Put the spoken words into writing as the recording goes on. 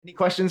Any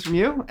questions from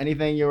you?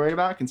 Anything you're worried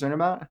about, concerned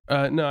about?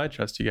 No, I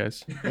trust you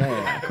guys.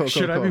 Yeah. Cool,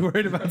 Should I be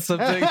worried about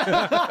something?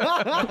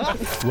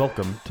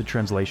 Welcome to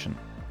Translation.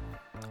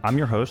 I'm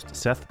your host,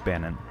 Seth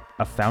Bannon,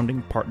 a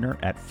founding partner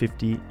at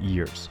 50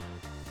 Years,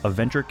 a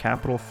venture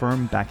capital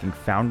firm backing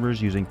founders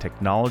using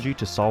technology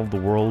to solve the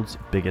world's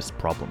biggest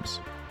problems.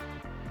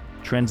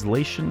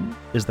 Translation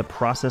is the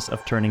process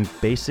of turning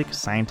basic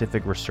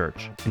scientific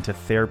research into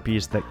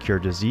therapies that cure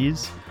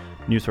disease,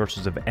 new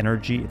sources of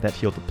energy that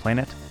heal the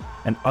planet,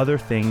 and other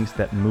things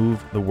that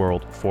move the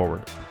world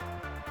forward.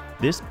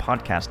 This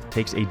podcast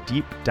takes a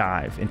deep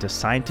dive into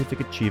scientific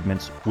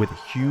achievements with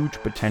huge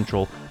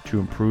potential to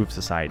improve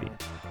society.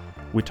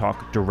 We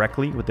talk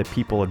directly with the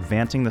people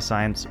advancing the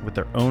science with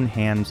their own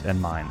hands and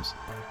minds,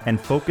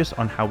 and focus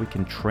on how we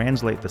can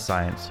translate the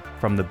science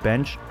from the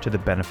bench to the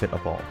benefit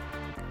of all.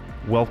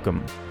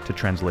 Welcome to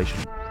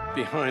Translation.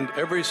 Behind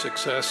every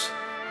success,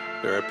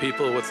 there are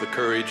people with the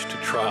courage to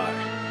try.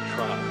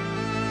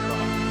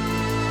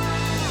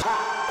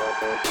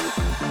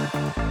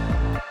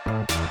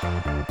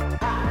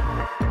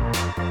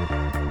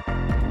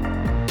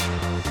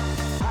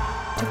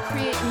 To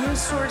create new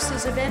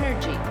sources of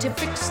energy, to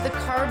fix the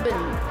carbon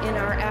in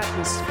our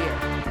atmosphere,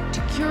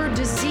 to cure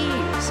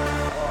disease.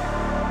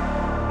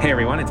 Hey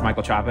everyone, it's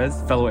Michael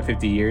Chavez, fellow at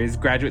 50 Years,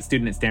 graduate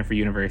student at Stanford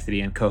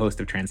University and co-host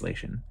of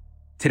Translation.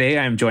 Today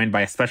I am joined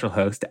by a special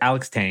host,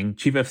 Alex Tang,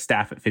 Chief of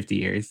Staff at 50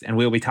 Years, and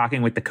we'll be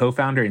talking with the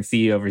co-founder and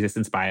CEO of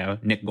Resistance Bio,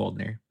 Nick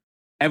Goldner.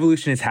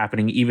 Evolution is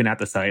happening even at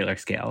the cellular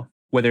scale.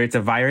 Whether it's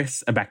a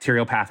virus, a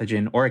bacterial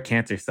pathogen, or a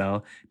cancer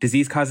cell,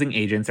 disease-causing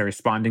agents are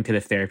responding to the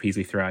therapies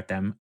we throw at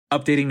them,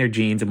 updating their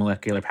genes and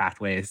molecular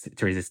pathways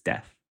to resist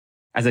death.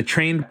 As a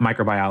trained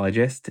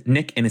microbiologist,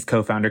 Nick and his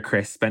co-founder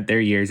Chris spent their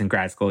years in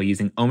grad school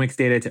using omics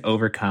data to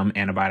overcome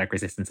antibiotic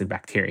resistance in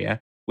bacteria,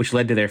 which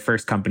led to their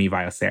first company,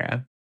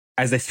 Biosera.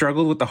 As they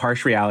struggled with the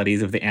harsh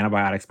realities of the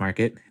antibiotics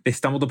market, they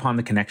stumbled upon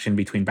the connection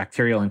between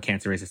bacterial and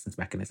cancer resistance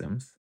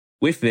mechanisms.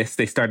 With this,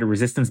 they started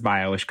Resistance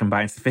Bio, which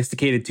combines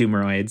sophisticated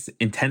tumoroids,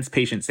 intense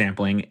patient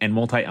sampling, and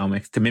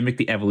multi-omics to mimic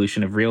the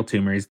evolution of real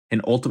tumors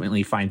and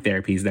ultimately find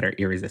therapies that are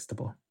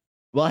irresistible.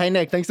 Well, hey,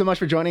 Nick, thanks so much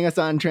for joining us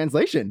on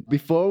Translation.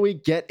 Before we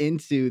get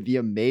into the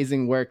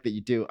amazing work that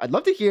you do, I'd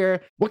love to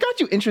hear what got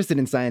you interested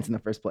in science in the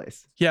first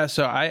place. Yeah,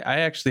 so I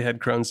actually had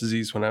Crohn's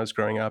disease when I was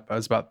growing up. I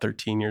was about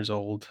 13 years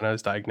old when I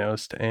was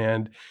diagnosed,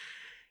 and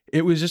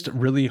it was just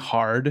really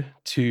hard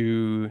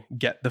to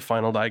get the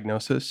final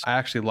diagnosis. I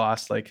actually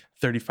lost like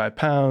 35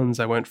 pounds.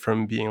 I went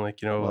from being a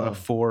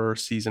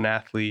 4-season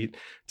athlete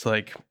to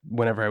like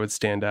whenever I would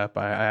stand up,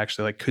 I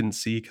actually like couldn't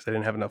see because I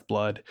didn't have enough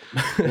blood.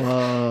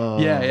 Whoa.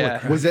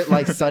 Yeah. Was it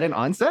like sudden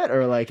onset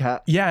or like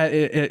how? Yeah,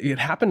 it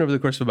happened over the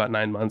course of about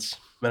 9 months.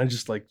 And I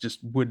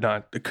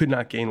could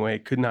not gain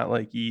weight, could not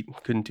like eat,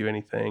 couldn't do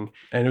anything.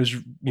 And it was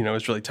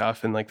really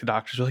tough. And like the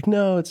doctors were like,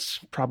 no, it's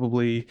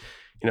probably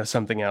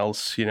something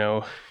else,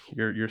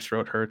 your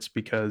throat hurts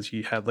because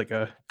you had like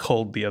a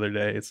cold the other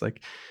day. It's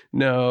like,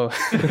 no,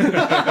 no,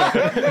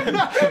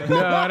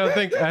 I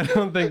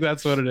don't think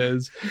that's what it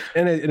is.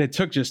 And it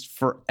took just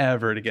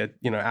forever to get,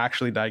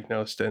 actually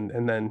diagnosed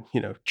and then,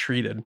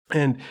 treated.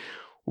 And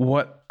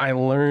what I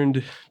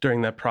learned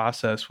during that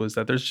process was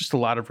that there's just a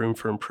lot of room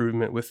for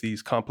improvement with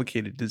these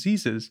complicated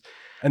diseases.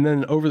 And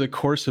then over the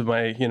course of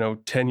my,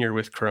 tenure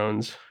with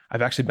Crohn's,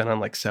 I've actually been on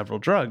like several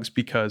drugs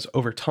because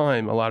over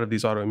time, a lot of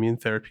these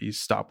autoimmune therapies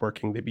stop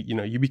working.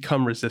 You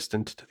become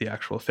resistant to the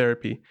actual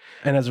therapy.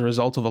 And as a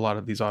result of a lot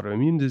of these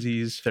autoimmune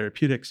disease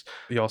therapeutics,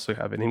 you also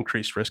have an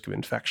increased risk of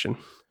infection.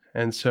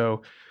 And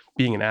so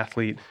being an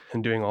athlete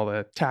and doing all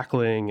the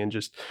tackling and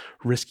just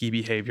risky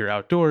behavior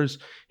outdoors,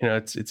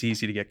 it's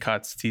easy to get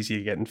cuts. It's easy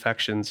to get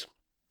infections.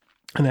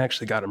 And I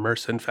actually got a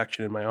MRSA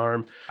infection in my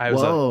arm.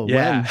 Whoa,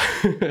 yeah.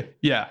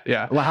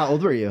 Well, how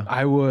old were you?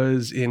 I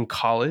was in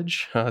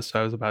college, so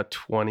I was about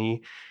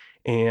 20,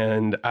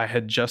 and I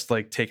had just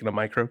like taken a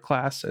micro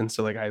class, and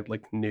so like I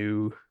like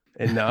knew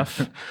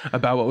enough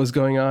about what was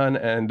going on,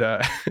 and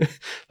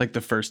like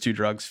the first 2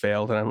 drugs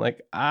failed, and I'm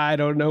like, I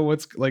don't know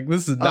what's like,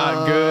 this is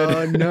not good.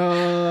 Oh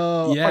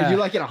no. Yeah. Are you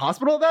like in a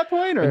hospital at that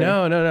point? Or?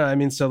 No. I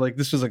mean, so like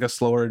this was like a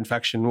slower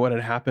infection. What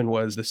had happened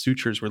was the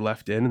sutures were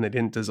left in and they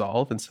didn't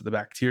dissolve, and so the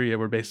bacteria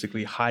were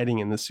basically hiding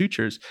in the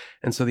sutures,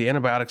 and so the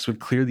antibiotics would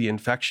clear the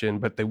infection,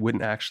 but they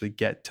wouldn't actually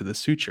get to the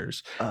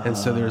sutures, and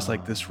so there was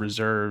like this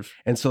reserve,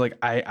 and so like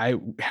I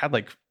had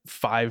like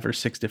 5 or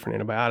 6 different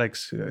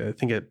antibiotics. I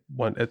think at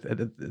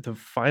the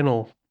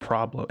final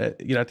problem, at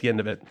the end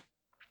of it,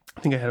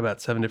 I think I had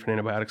about 7 different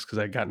antibiotics because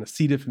I had gotten a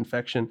C. diff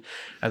infection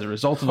as a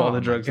result of all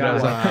the drugs that I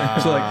was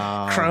on. So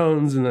like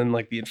Crohn's and then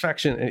like the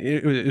infection, and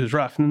it was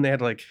rough. And then they had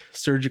to like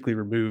surgically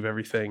remove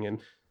everything, and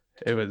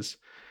it was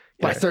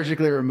By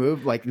surgically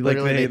removed, like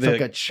literally they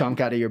took a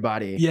chunk out of your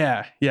body.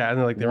 Yeah. And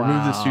then like they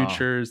removed the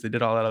sutures, they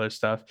did all that other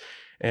stuff,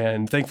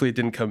 and thankfully it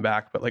didn't come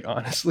back. But like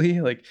honestly,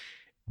 like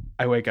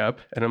I wake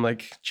up and I'm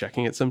like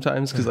checking it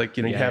sometimes because like,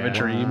 you have a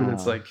dream and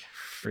it's like,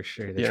 for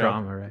sure, the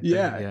trauma, right?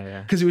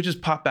 Yeah. Because it would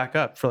just pop back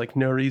up for like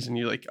no reason.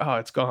 You're like, oh,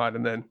 it's gone.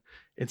 And then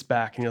it's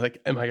back. And you're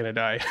like, am I going to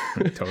die?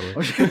 Totally.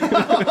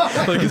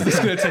 Like, is this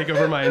going to take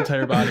over my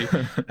entire body?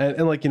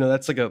 And like,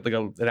 that's like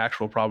an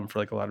actual problem for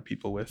like a lot of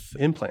people with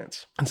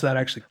implants. And so that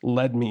actually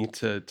led me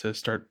to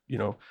start,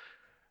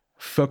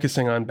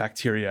 focusing on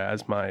bacteria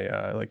as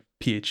my like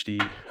PhD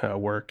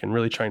work, and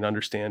really trying to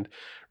understand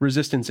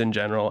resistance in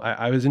general.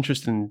 I was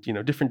interested in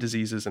different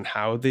diseases and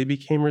how they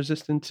became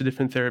resistant to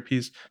different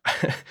therapies.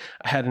 I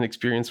had an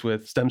experience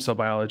with stem cell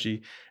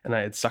biology, and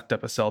I had sucked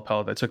up a cell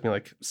pellet that took me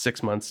like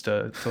 6 months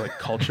to like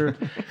culture.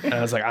 And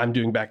I was like, I'm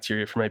doing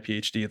bacteria for my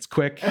PhD. It's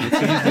quick, it's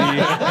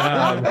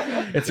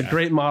easy, it's a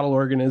great model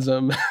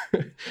organism.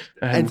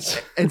 and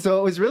so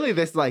it was really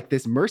this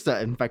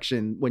MRSA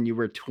infection when you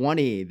were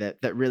 20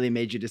 that really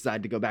made you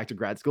decide to go back to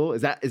grad school.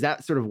 Is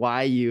that sort of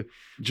why you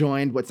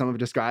joined what some have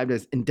described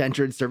as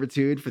indentured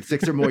servitude for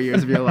 6 or more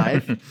years of your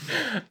life?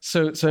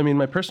 So I mean,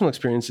 my personal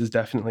experiences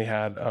definitely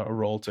had a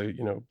role to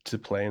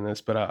play in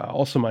this, but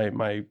also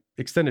my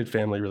extended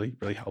family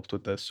really helped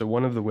with this. So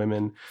one of the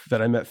women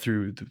that I met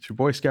through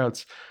Boy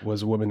Scouts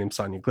was a woman named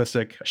Sonia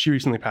Glissick. She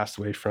recently passed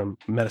away from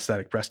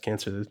metastatic breast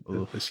cancer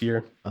this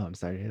year. Oh, I'm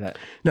sorry to hear that.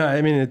 No,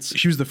 I mean,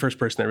 she was the first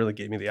person that really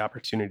gave me the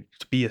opportunity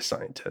to be a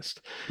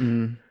scientist.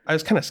 Mm. I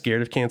was kind of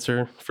scared of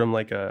cancer from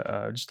like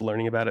just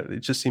learning about it. It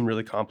just seemed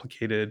really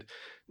complicated,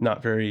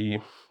 not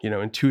very,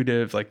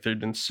 intuitive. Like there'd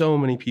been so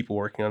many people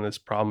working on this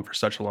problem for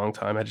such a long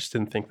time. I just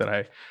didn't think that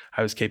I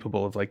was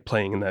capable of like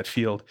playing in that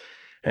field.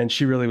 And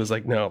she really was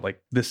like, no,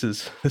 like this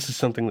is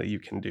something that you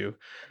can do.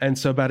 And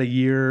so about a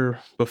year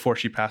before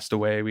she passed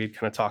away, we had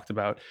kind of talked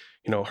about,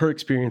 her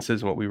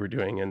experiences and what we were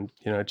doing. And,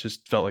 it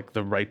just felt like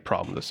the right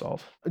problem to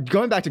solve.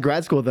 Going back to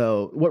grad school,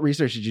 though, what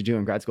research did you do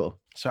in grad school?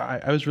 So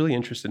I was really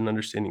interested in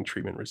understanding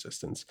treatment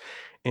resistance.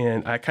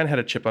 And I kind of had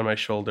a chip on my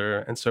shoulder.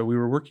 And so we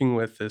were working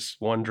with this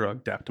one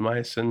drug,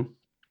 daptomycin.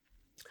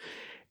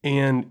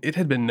 And it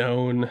had been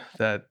known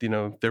that,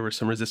 there were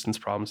some resistance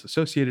problems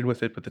associated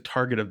with it, but the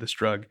target of this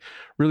drug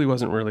really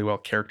wasn't really well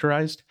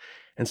characterized.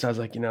 And so I was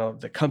like,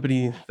 the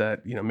company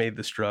that, made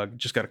this drug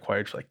just got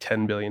acquired for like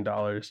 $10 billion.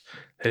 They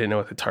didn't know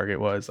what the target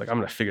was. Like, I'm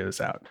going to figure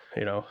this out,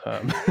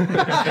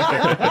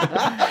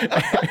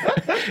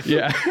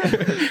 Yeah.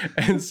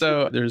 And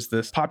so there's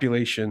this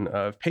population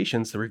of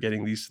patients that were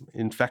getting these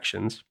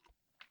infections,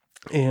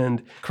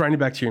 and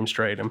Corynebacterium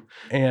striatum.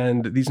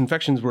 And these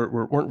infections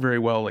weren't very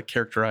well like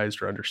characterized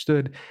or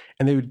understood.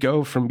 And they would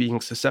go from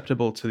being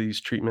susceptible to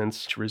these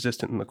treatments to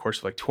resistant in the course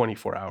of like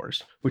 24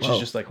 hours, which is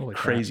just like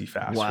crazy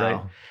fast, right?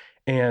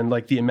 And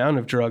like the amount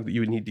of drug that you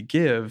would need to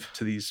give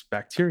to these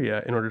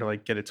bacteria in order to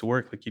like get it to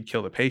work, like you'd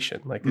kill the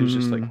patient. Like it was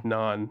just like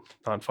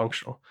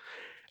non-functional.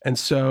 And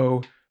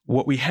so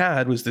what we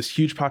had was this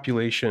huge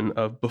population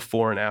of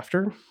before and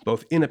after,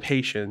 both in a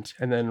patient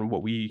and then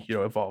what we,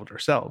 evolved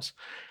ourselves.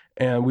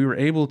 And we were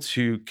able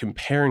to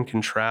compare and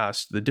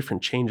contrast the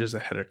different changes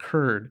that had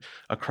occurred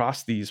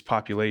across these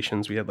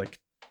populations. We had like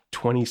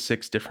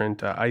 26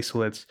 different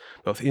isolates,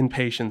 both in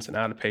patients and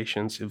out of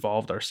patients,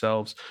 evolved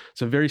ourselves.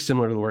 So very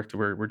similar to the work that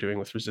we're doing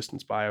with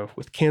Resistance Bio.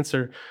 With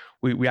cancer,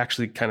 we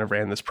actually kind of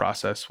ran this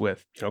process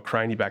with,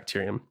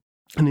 Corynebacterium.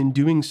 And in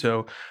doing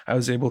so, I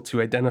was able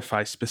to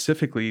identify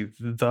specifically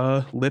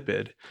the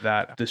lipid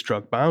that this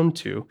drug bound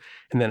to,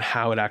 and then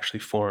how it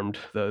actually formed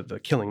the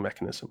killing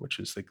mechanism, which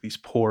is like these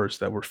pores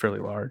that were fairly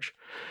large.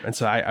 And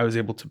so I was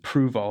able to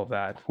prove all of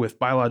that with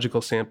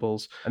biological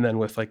samples, and then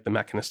with like the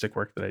mechanistic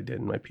work that I did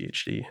in my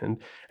PhD.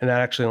 And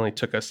that actually only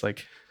took us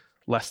like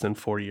less than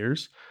 4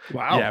 years.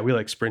 Wow. Yeah, we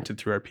like sprinted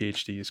through our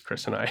PhDs,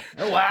 Chris and I.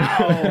 Oh,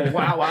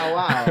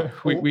 wow.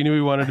 We knew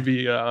we wanted to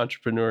be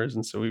entrepreneurs.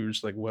 And so we were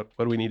just like, what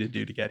do we need to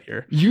do to get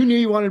here? You knew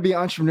you wanted to be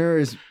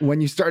entrepreneurs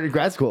when you started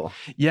grad school.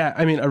 Yeah.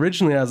 I mean,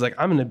 originally I was like,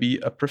 I'm going to be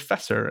a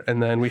professor.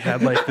 And then we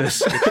had like this.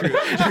 true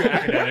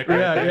academic.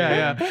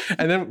 Yeah.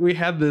 And then we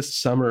had this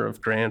summer of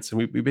grants,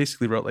 and we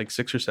basically wrote like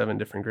 6 or 7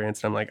 different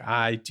grants. And I'm like,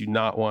 I do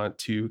not want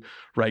to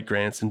write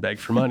grants and beg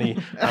for money.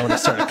 I want to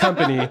start a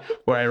company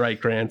where I write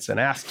grants and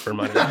ask for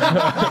money.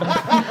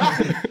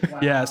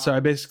 Yeah. So I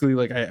basically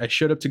I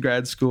showed up to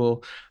grad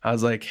school. I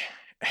was like,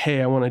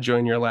 hey, I want to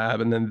join your lab.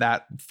 And then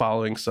that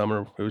following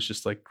summer, it was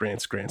just like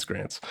grants.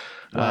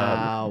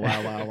 Wow.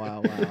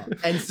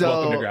 And so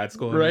welcome to grad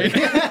school. Right.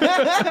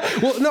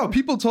 Well, no,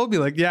 people told me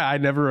like, yeah, I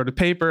never wrote a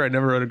paper. I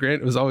never wrote a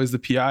grant. It was always the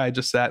PI. I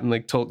just sat and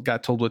like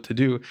got told what to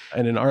do.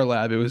 And in our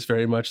lab, it was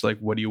very much like,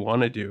 what do you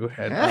want to do?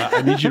 And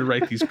I need you to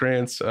write these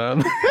grants.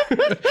 And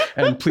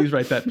please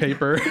write that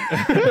paper.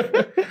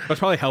 That's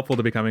probably helpful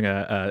to becoming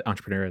an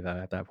entrepreneur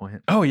at that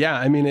point. Oh yeah.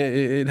 I mean,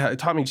 it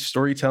taught me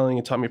storytelling.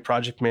 It taught me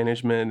project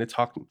management. It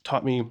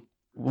taught me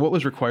what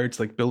was required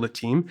to like build a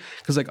team.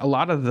 Because like a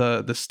lot of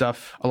the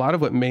stuff, a lot of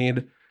what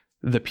made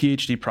the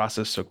PhD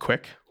process so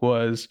quick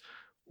was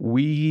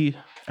we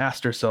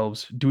asked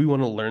ourselves, do we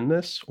want to learn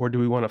this or do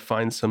we want to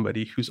find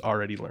somebody who's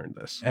already learned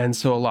this? And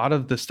so a lot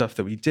of the stuff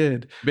that we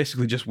did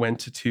basically just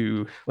went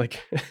to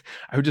like,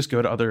 I would just go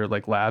to other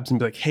like labs and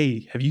be like,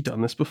 hey, have you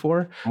done this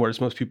before?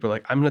 Whereas most people are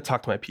like, I'm going to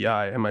talk to my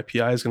PI and my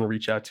PI is going to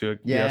reach out to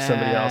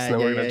somebody else and then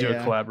we're going to do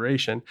a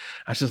collaboration.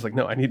 I was just like,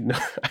 no, I need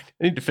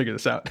to figure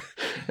this out.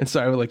 And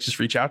so I would like just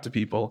reach out to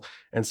people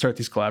and start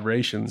these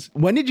collaborations.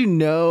 When did you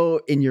know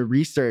in your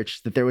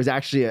research that there was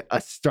actually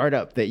a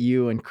startup that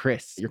you and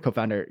Chris, your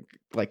co-founder,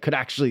 like could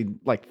actually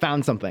like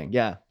found something?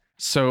 Yeah.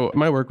 So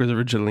my work was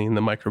originally in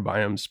the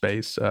microbiome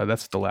space.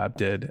 That's what the lab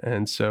did.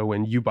 And so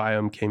when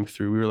Ubiome came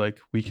through, we were like,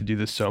 we could do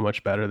this so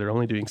much better. They're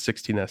only doing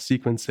 16S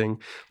sequencing.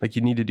 Like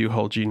you need to do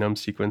whole genome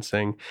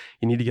sequencing.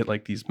 You need to get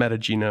like these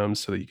metagenomes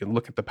so that you can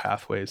look at the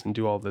pathways and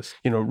do all this,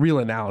 real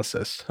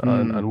analysis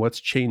on what's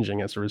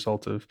changing as a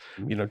result of,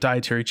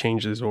 dietary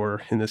changes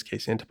or in this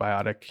case,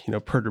 antibiotic,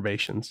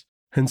 perturbations.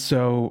 And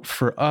so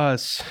for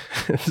us,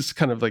 this is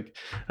kind of like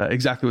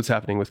exactly what's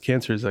happening with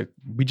cancer is like,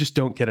 we just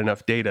don't get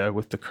enough data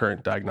with the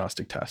current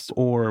diagnostic tests.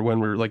 Or when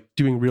we're like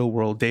doing real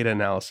world data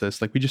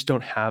analysis, like we just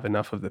don't have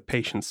enough of the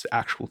patient's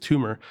actual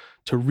tumor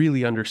to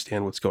really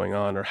understand what's going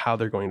on or how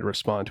they're going to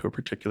respond to a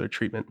particular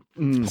treatment.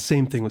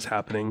 Same thing was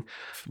happening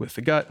with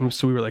the gut. And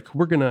so we were like,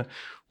 we're gonna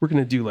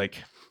do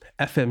like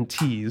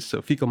FMTs, so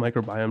fecal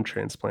microbiome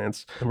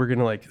transplants, and we're going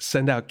to like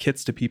send out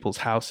kits to people's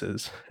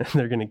houses and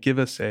they're going to give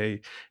us a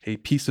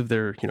piece of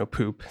their,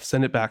 poop,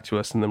 send it back to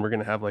us. And then we're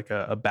going to have like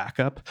a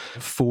backup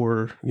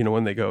for,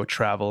 when they go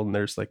travel and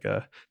there's like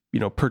a,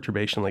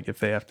 perturbation, like if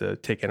they have to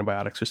take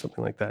antibiotics or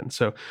something like that. And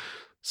so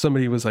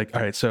somebody was like,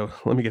 all right, so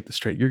let me get this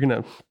straight. You're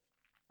going to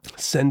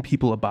send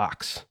people a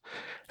box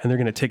and they're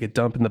going to take a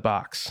dump in the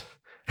box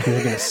and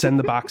they're going to send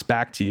the box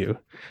back to you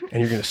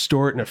and you're going to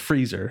store it in a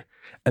freezer.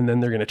 And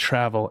then they're going to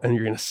travel and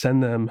you're going to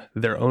send them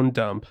their own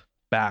dump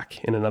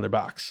back in another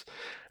box.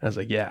 And I was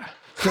like, yeah.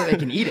 So they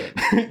can eat it.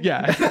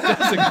 Yeah,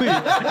 basically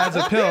as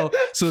a pill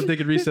so that they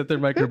could reset their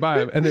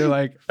microbiome. And they're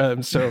like,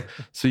 so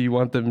you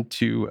want them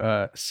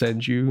to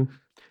send you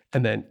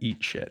and then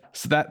eat shit.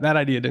 So that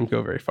idea didn't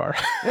go very far.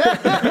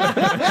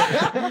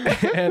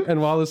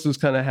 and while this was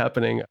kind of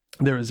happening,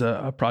 there was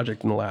a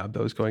project in the lab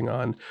that was going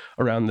on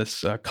around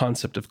this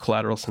concept of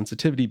collateral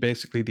sensitivity,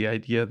 basically the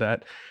idea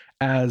that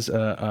as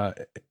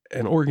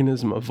an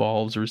organism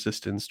evolves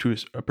resistance to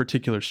a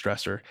particular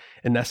stressor,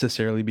 it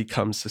necessarily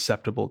becomes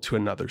susceptible to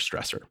another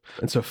stressor.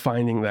 And so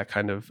finding that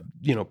kind of,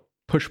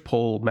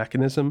 push-pull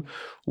mechanism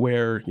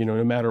where,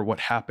 no matter what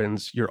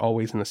happens, you're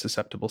always in a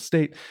susceptible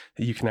state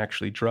that you can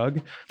actually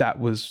drug. That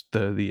was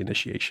the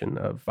initiation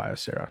of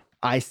Biosera.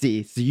 I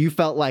see. So you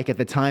felt like at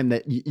the time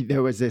that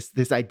there was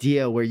this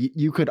idea where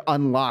you could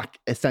unlock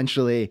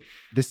essentially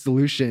the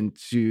solution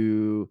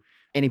to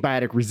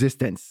antibiotic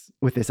resistance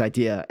with this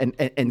idea.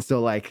 And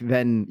so like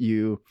then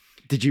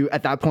did you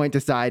at that point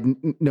decide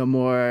no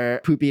more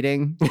poop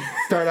eating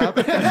startup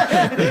on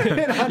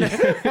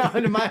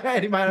my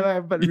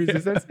antibiotic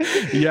resistance?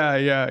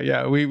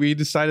 Yeah. We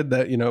decided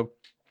that,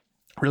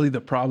 really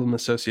the problem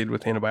associated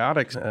with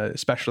antibiotics,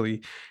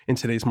 especially in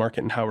today's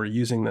market and how we're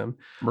using them,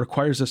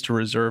 requires us to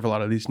reserve a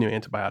lot of these new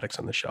antibiotics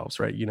on the shelves,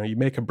 right? You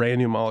make a brand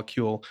new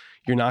molecule,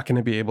 you're not going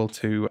to be able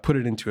to put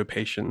it into a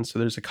patient. So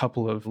there's a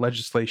couple of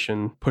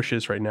legislation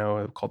pushes right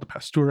now called the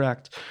Pasteur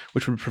Act,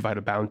 which would provide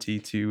a bounty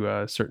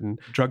to certain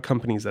drug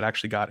companies that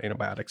actually got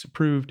antibiotics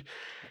approved.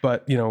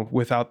 But,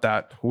 without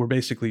that, we're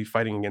basically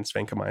fighting against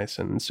vancomycin.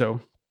 And so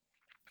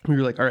we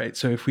were like, all right,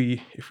 so if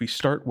we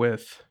start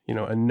with,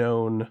 a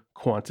known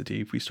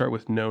quantity, if we start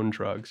with known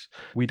drugs,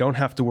 we don't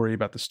have to worry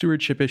about the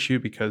stewardship issue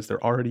because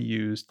they're already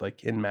used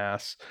like in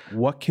mass.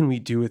 What can we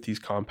do with these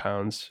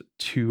compounds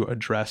to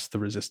address the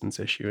resistance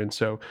issue? And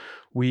so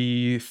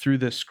we, through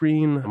this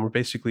screen, we're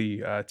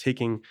basically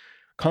taking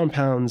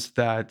compounds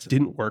that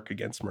didn't work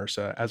against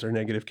MRSA as our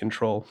negative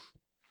control.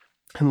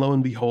 And lo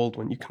and behold,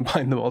 when you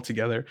combine them all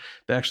together,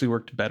 they actually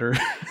worked better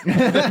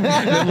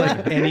than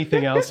like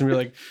anything else. And we're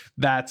like,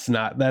 that's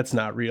not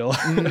real.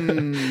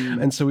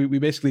 And so we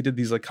basically did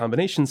these like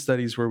combination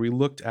studies where we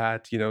looked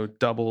at,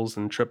 doubles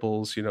and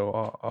triples,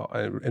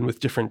 and with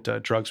different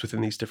drugs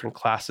within these different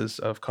classes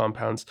of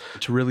compounds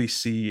to really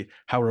see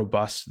how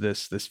robust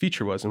this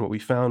feature was. And what we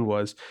found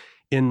was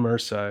in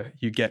MRSA,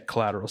 you get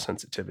collateral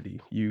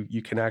sensitivity.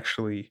 You can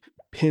actually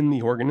pin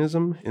the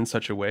organism in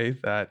such a way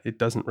that it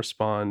doesn't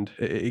respond.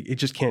 It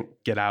just can't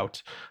get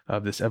out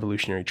of this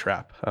evolutionary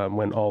trap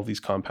when all these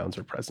compounds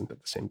are present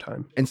at the same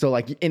time. And so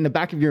like in the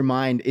back of your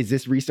mind, is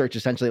this research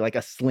essentially like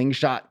a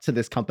slingshot to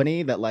this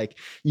company that like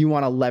you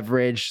want to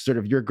leverage sort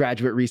of your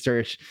graduate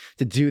research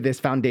to do this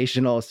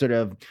foundational sort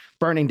of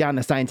burning down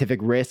the scientific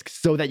risk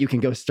so that you can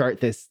go start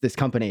this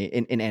company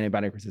in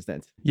antibiotic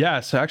resistance?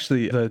 Yeah, so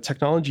actually the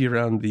technology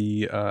around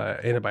the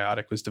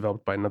antibiotic was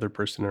developed by another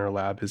person in our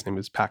lab. His name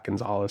is Pat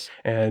Gonzalez.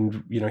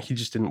 And, he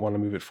just didn't want to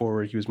move it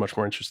forward. He was much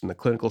more interested in the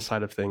clinical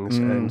side of things.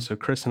 And so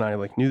Chris and I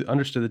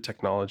understood the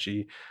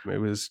technology. It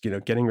was,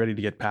 getting ready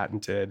to get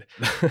patented.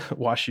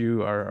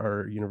 WashU,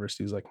 our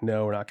university, was like,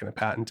 no, we're not going to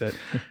patent it.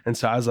 And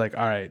so I was like,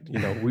 all right,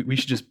 we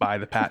should just buy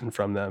the patent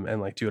from them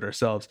and do it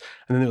ourselves.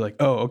 And then they're like,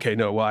 oh, okay,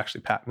 no, we'll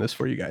actually patent this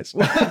for you guys.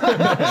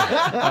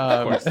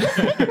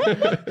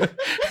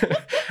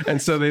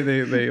 And so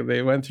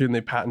they went through and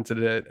they patented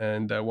it.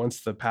 And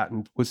once the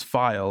patent was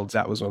filed,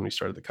 that was when we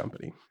started the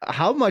company.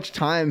 How much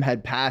time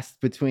had passed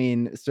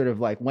between sort of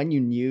when you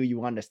knew you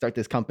wanted to start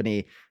this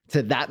company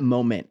to that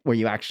moment where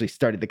you actually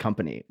started the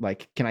company?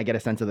 Can I get a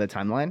sense of the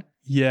timeline?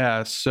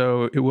 Yeah.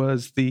 So it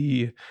was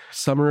the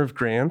summer of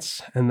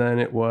grants, and then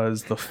it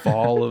was the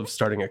fall of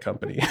starting a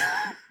company.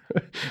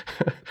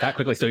 That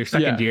quickly. So your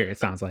second year, it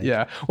sounds like.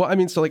 Yeah. Well,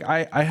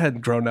 I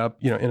had grown up,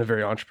 in a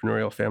very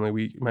entrepreneurial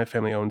family. My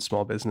family owned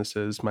small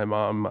businesses. My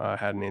mom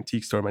had an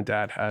antique store. My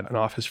dad had an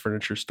office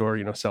furniture store,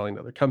 selling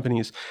to other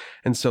companies.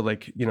 And so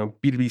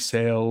B2B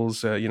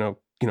sales,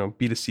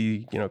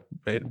 B2C,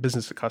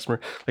 business to customer,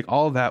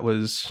 all of that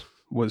was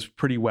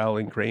pretty well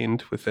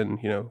ingrained within,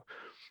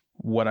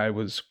 what I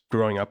was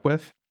growing up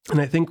with. And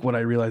I think what I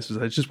realized was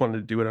I just wanted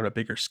to do it on a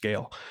bigger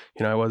scale.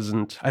 I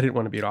didn't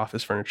want to be an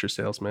office furniture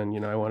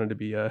salesman. I wanted to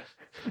be a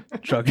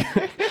drug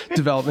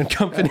development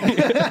company.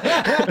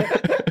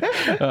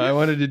 I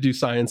wanted to do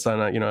science on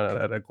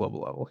at a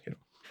global level.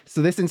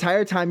 So this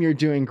entire time you're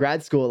doing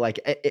grad school,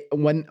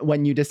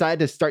 when you decided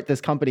to start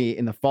this company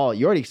in the fall,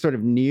 you already sort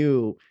of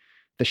knew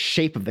the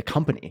shape of the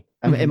company.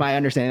 Am I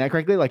understanding that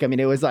correctly?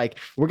 It was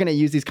we're going to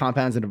use these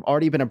compounds that have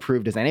already been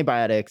approved as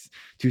antibiotics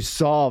to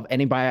solve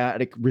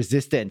antibiotic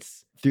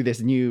resistance through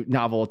this new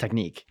novel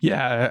technique.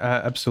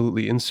 Yeah,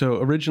 absolutely. And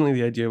so originally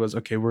the idea was,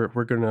 okay,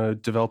 we're going to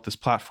develop this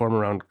platform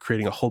around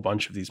creating a whole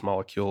bunch of these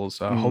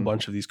molecules, a whole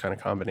bunch of these kind of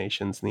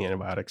combinations in the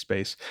antibiotic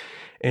space.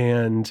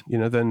 And,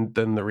 then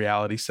the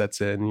reality sets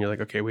in and you're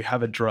like, okay, we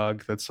have a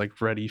drug that's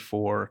ready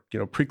for,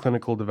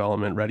 preclinical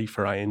development, ready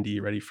for IND,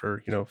 ready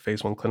for,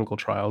 phase 1 clinical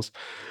trials.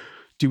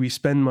 Do we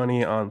spend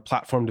money on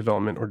platform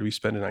development or do we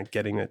spend it on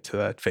getting it to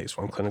that phase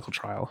 1 clinical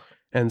trial?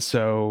 And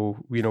so,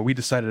 we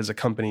decided as a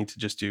company to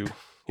just do,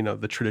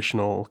 the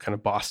traditional kind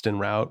of Boston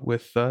route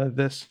with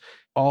this.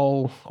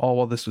 All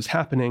while this was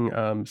happening,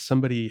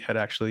 somebody had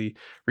actually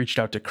reached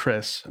out to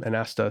Chris and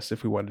asked us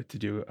if we wanted to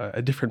do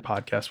a different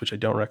podcast, which I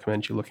don't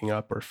recommend you looking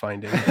up or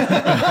finding. And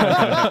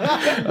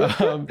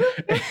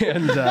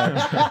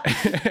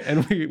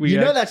we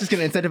that's just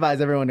going to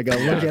incentivize everyone to go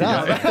look it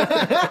up.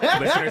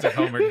 Listeners at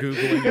home are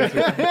Googling this.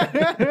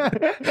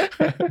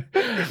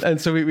 And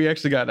so we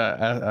actually got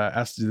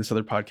asked to do this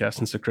other podcast,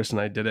 and so Chris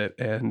and I did it.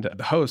 And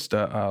the host,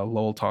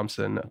 Lowell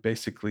Thompson,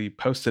 basically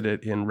posted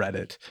it in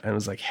Reddit and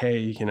was like,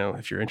 "Hey,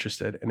 if you're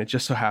interested." And it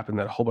just so happened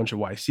that a whole bunch of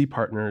YC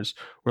partners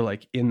were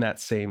in that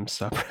same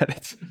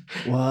subreddit.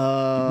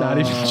 Whoa. Not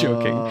even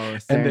joking.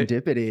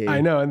 Serendipity. I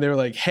know. And they were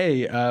like,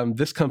 "Hey,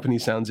 this company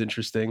sounds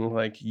interesting.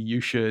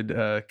 You should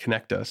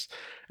connect us."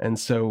 And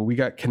so we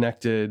got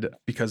connected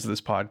because of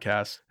this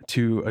podcast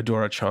to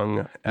Adora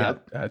Chung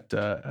at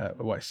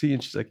YC.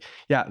 And she's like,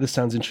 "Yeah, this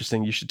sounds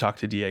interesting. You should talk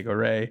to Diego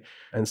Rey."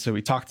 And so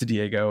we talked to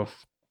Diego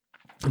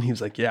and he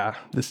was like, "Yeah,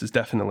 this is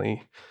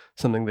definitely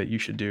something that you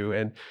should do."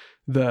 And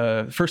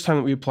the first time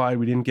that we applied,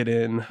 we didn't get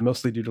in,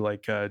 mostly due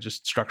to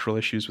just structural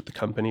issues with the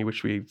company,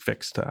 which we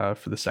fixed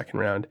for the second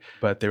round.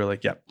 But they were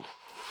like, "Yep,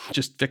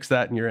 just fix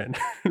that and you're in."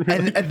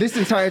 And at this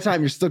entire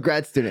time, you're still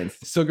grad students.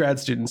 Still grad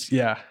students.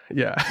 Yeah.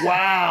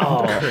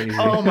 Wow.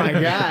 Oh my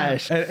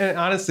gosh. And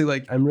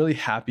honestly, I'm really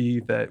happy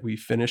that we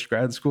finished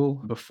grad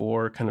school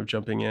before kind of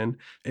jumping in.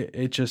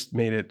 It just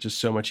made it just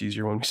so much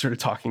easier when we started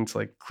talking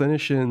to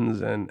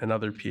clinicians and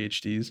other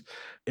PhDs.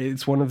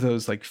 It's one of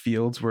those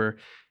fields where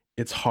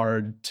it's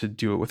hard to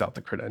do it without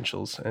the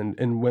credentials.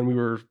 And when we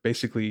were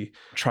basically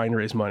trying to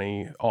raise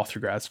money all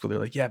through grad school, they're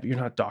like, "Yeah, but you're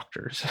not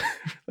doctors."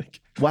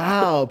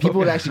 Wow. People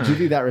would actually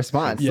give you that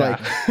response. Yeah.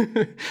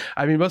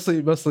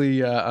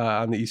 Mostly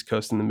on the East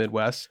Coast and the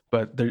Midwest,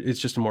 but it's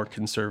just a more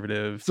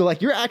conservative. So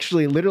you're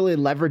actually literally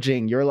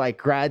leveraging your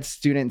grad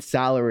student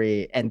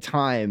salary and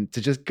time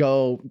to just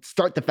go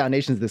start the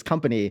foundations of this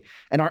company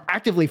and are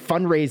actively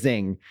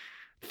fundraising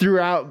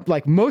throughout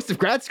most of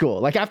grad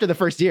school, after the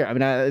first year.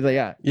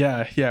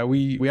 Yeah.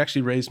 We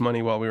actually raised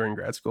money while we were in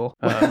grad school.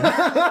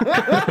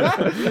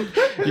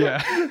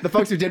 Yeah. The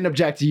folks who didn't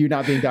object to you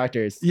not being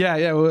doctors.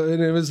 Yeah. Well,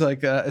 and it was so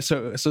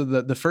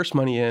the first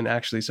money in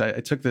actually, so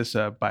I took this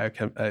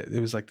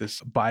it was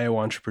this bio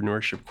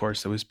entrepreneurship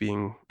course that was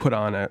being put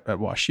on at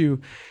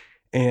WashU.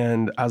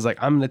 And I was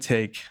like, I'm going to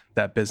take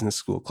that business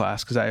school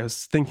class because I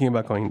was thinking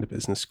about going into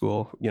business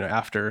school,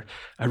 after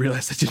I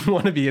realized I didn't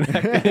want to be in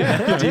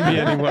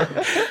academia anymore.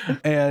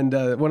 And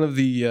one of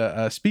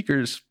the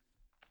speakers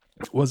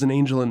was an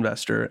angel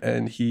investor,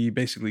 and he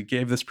basically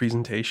gave this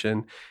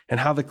presentation. And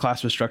how the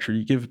class was structured,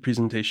 you give a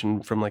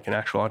presentation from an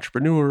actual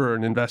entrepreneur or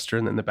an investor,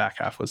 and then the back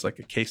half was a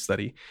case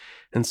study.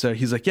 And so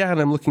he's like, "Yeah, and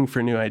I'm looking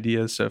for new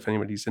ideas. So if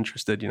anybody's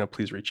interested,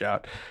 please reach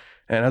out."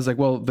 And I was like,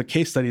 well, the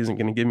case study isn't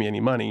going to give me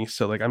any money.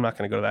 So like, I'm not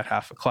going to go to that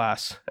half a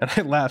class. And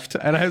I left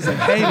and I was like,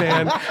 hey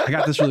man, I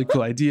got this really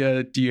cool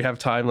idea. Do you have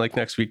time like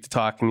next week to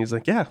talk? And he's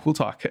like, yeah, we'll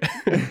talk.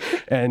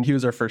 And he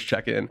was our first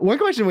check-in. One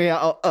question we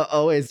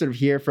always sort of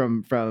hear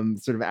from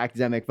sort of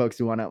academic folks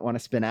who want to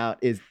spin out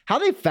is how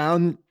they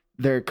found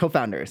their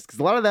co-founders. Because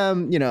a lot of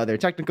them, they're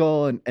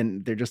technical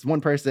and they're just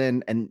one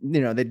person, and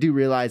they do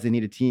realize they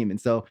need a team.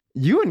 And so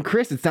you and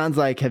Chris, it sounds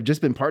like, have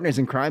just been partners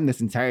in crime this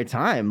entire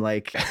time.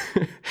 Like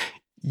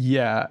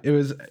Yeah, it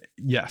was.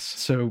 Yes.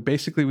 So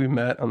basically we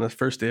met on the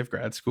first day of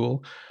grad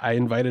school. I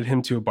invited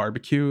him to a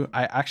barbecue.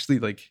 I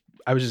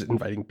was just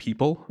inviting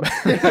people.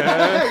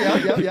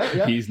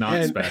 Yeah. He's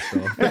not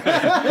special.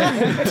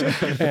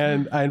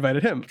 And I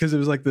invited him because it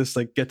was like this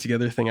like get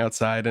together thing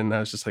outside. And I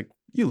was just like,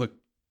 you look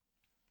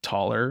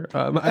taller.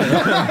 I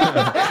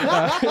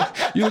don't know.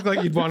 You look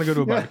like you'd want to go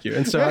to a barbecue.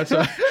 And so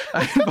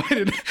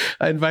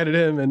I invited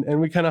him and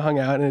we kind of hung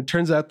out. And it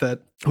turns out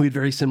that we had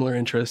very similar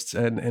interests.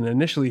 And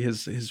initially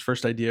his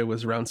first idea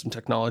was around some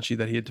technology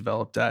that he had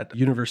developed at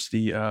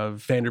University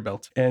of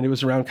Vanderbilt. And it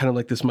was around kind of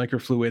like this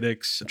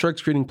microfluidics drug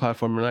screening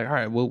platform. We're like, all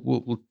right,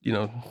 we'll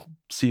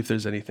see if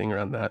there's anything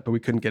around that. But we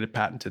couldn't get it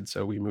patented.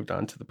 So we moved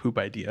on to the poop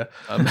idea.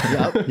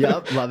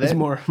 Yep, love it. It's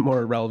more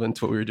relevant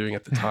to what we were doing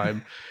at the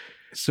time.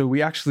 So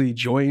we actually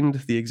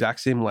joined the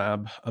exact same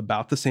lab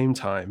about the same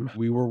time.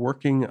 We were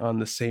working on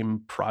the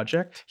same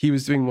project. He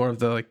was doing more of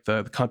the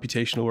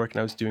computational work, and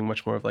I was doing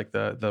much more of like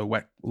the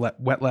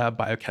wet lab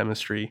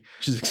biochemistry,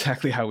 which is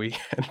exactly how we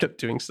ended up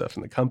doing stuff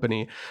in the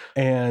company.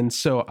 And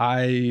so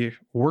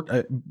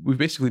we've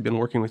basically been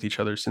working with each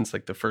other since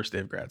like the first day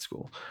of grad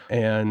school.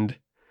 And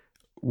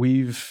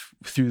we've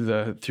through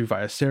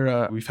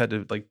Viacera, we've had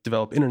to like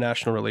develop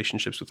international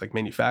relationships with like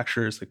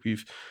manufacturers. Like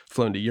we've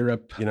flown to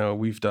Europe,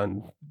 we've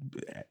done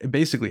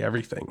basically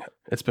everything.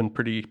 It's been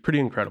pretty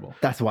incredible.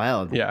 That's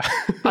wild. Yeah.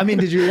 I mean,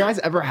 did you guys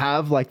ever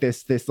have like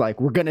this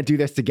like, we're going to do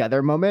this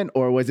together moment?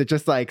 Or was it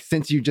just like,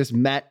 since you just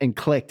met and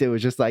clicked, it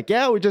was just like,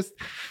 yeah,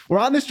 we're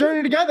on this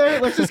journey together.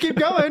 Let's just keep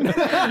going.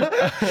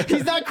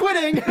 He's not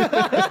quitting.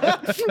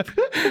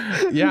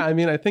 Yeah. I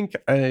mean, I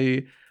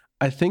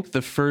think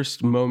the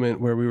first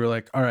moment where we were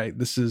like, all right,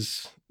 this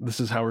is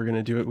how we're going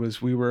to do it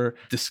was we were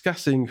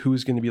discussing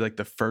who's going to be like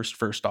the first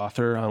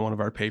author on one of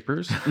our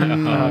papers. Oh,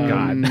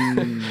 God.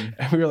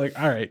 And we were like,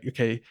 all right,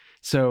 okay.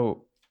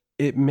 So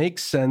it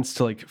makes sense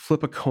to like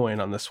flip a coin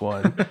on this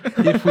one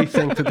if we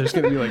think that there's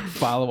going to be like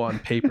follow-on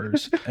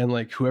papers, and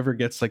like whoever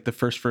gets like the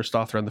first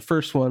author on the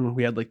first one,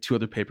 we had like 2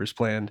 other papers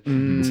planned.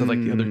 And so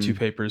like the other 2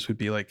 papers would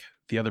be like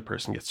the other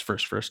person gets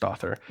first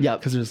author. Yeah.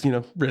 Because there's,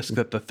 risk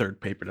that the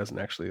third paper doesn't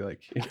actually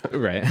like,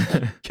 Right.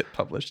 get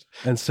published.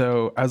 And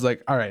so I was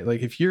like, all right,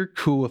 like if you're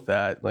cool with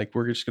that, like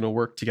we're just going to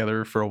work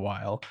together for a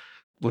while.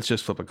 Let's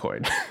just flip a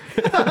coin.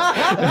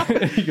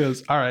 He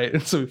goes, all right.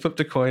 And so we flipped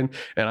a coin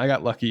and I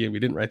got lucky and we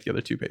didn't write the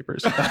other 2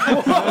 papers.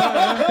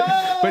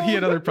 But he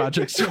had other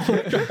projects to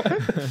work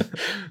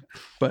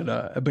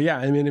on. But yeah,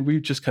 I mean,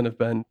 we've just kind of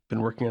been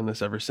working on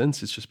this ever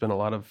since. It's just been a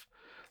lot of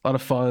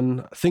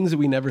fun. Things that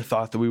we never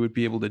thought that we would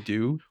be able to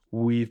do,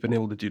 we've been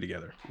able to do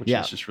together, which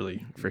is just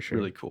really, for sure,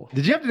 really cool.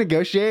 Did you have to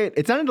negotiate?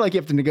 It sounded like you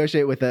have to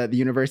negotiate with the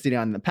university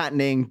on the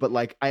patenting, but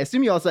like, I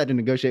assume you also had to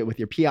negotiate with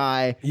your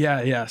PI.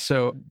 Yeah.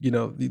 So,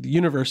 the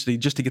university,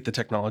 just to get the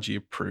technology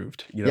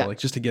approved, like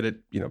just to get it,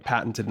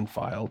 patented and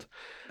filed.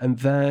 And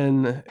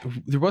then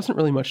there wasn't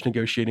really much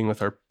negotiating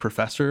with our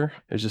professor.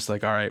 It was just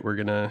like, all right, we're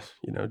going to,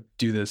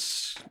 do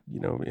this,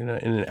 in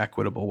an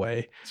equitable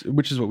way,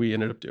 which is what we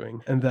ended up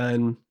doing. And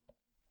then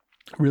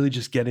really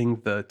just getting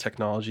the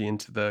technology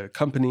into the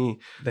company.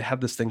 They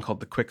had this thing called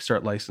the Quick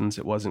Start license.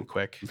 It wasn't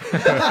quick.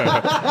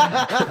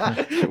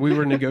 We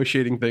were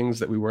negotiating things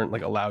that we weren't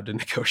like allowed to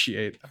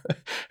negotiate.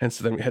 And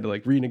so then we had to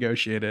like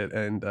renegotiate it.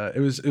 And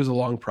it was a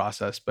long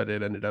process, but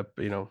it ended up,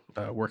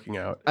 working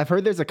out. I've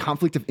heard there's a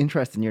conflict of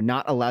interest and you're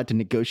not allowed to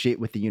negotiate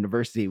with the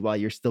university while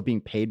you're still being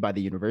paid by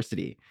the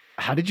university.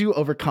 How did you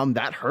overcome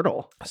that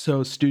hurdle?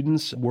 So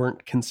students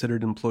weren't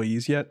considered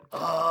employees yet.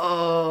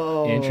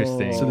 Oh,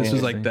 interesting. So this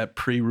was like that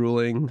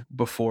pre-ruling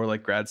before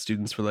like grad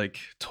students were like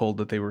told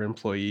that they were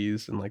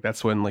employees, and like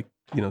that's when like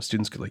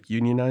students could like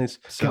unionize.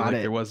 So like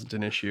there wasn't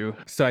an issue.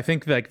 So I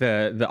think like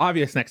the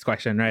obvious next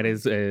question, right,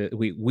 is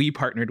we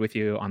partnered with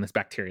you on this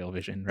bacterial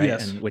vision, right?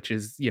 Yes. And which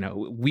is,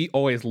 we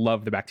always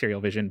love the bacterial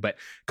vision, but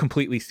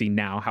completely see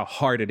now how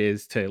hard it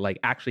is to like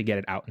actually get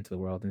it out into the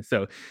world. And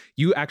so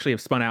you actually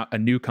have spun out a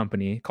new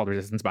company called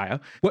Resistance Bio.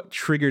 What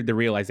triggered the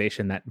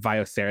realization that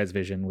Viacera's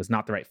vision was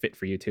not the right fit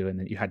for you two, and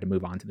that you had to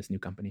move on to this new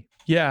company?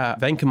 Yeah,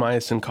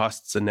 vancomycin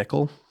costs a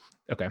nickel.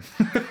 Okay.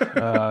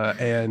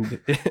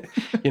 And,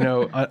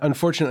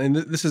 unfortunately, and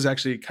this is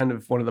actually kind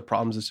of one of the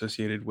problems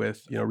associated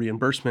with,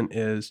 reimbursement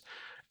is,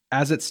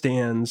 as it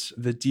stands,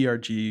 the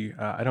DRG,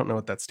 I don't know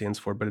what that stands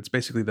for, but it's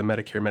basically the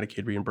Medicare,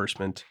 Medicaid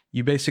reimbursement.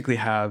 You basically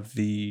have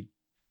the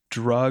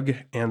drug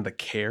and the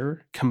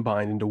care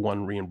combined into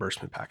one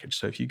reimbursement package.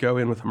 So if you go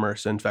in with a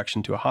MRSA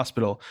infection to a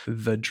hospital,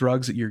 the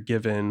drugs that you're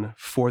given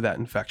for that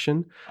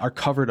infection are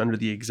covered under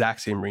the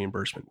exact same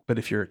reimbursement. But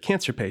if you're a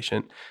cancer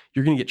patient,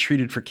 you're going to get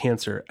treated for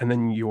cancer, and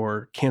then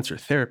your cancer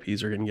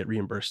therapies are going to get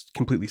reimbursed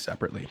completely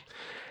separately.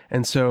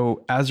 And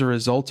so as a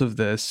result of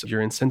this,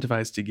 you're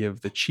incentivized to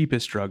give the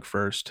cheapest drug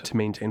first to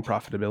maintain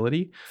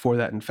profitability for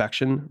that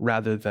infection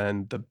rather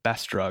than the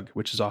best drug,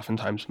 which is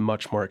oftentimes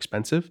much more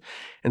expensive.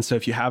 And so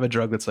if you have a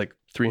drug that's like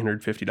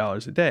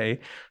 $350 a day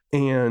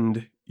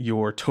and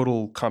your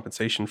total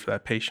compensation for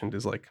that patient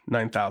is like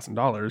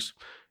 $9,000,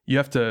 you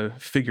have to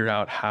figure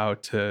out how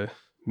to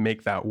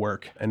make that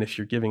work. And if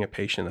you're giving a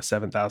patient a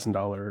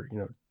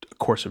 $7,000,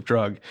 course of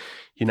drug,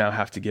 you now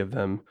have to give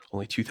them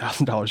only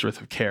 $2,000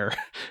 worth of care,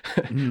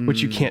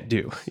 which you can't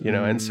do,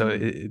 and so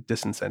it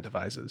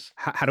disincentivizes.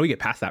 How do we get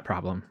past that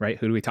problem, right?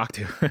 Who do we talk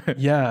to?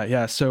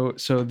 Yeah. So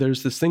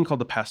there's this thing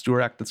called the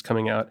Pasteur Act that's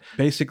coming out.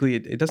 Basically,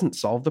 it doesn't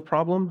solve the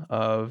problem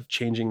of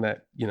changing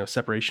that,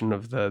 separation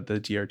of the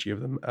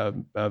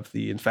DRG of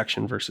the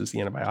infection versus the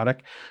antibiotic.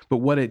 But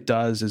what it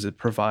does is it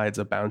provides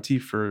a bounty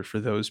for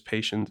those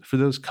patients, for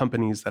those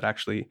companies that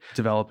actually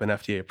develop an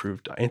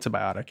FDA-approved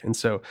antibiotic. And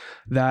so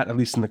that, at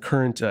least in the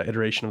current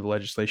iteration of the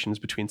legislation, is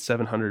between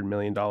 $700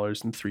 million and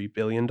 $3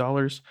 billion.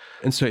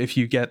 And so if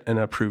you get an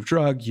approved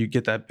drug, you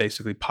get that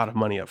basically pot of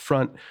money up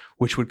front,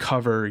 which would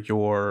cover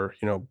your,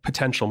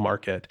 potential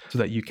market so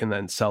that you can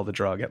then sell the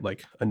drug at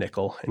like a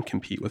nickel and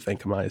compete with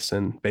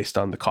vancomycin based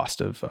on the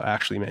cost of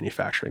actually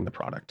manufacturing the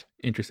product.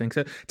 Interesting.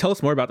 So tell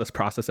us more about this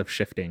process of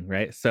shifting,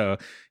 right? So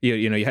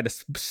you had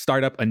to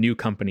start up a new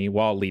company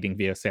while leading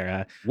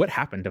Viosera. What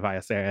happened to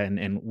Viosera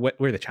and what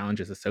were the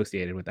challenges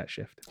associated with that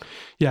shift?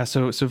 Yeah,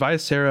 so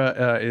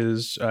Viosera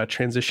is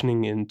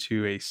transitioning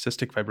into a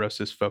cystic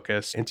fibrosis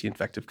focused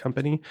anti-infective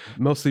company,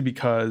 mostly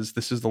because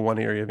this is the one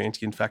area of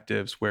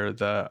anti-infectives where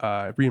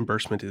the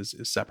reimbursement is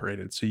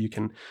separated. So you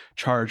can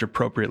charge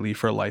appropriately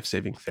for a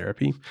life-saving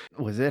therapy.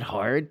 Was it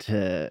hard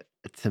to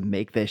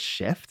make this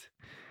shift?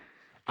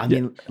 I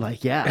mean, for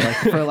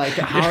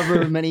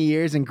however many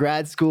years in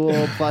grad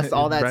school, plus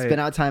all that spin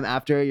out time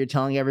after, you're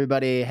telling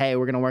everybody, hey,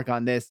 we're going to work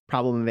on this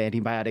problem of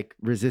antibiotic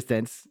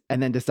resistance.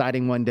 And then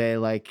deciding one day,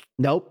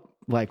 nope,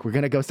 we're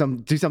going to go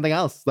do something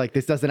else.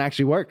 This doesn't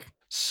actually work.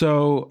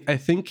 So I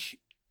think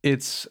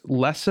it's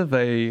less of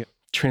a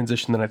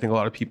transition than I think a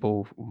lot of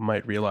people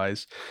might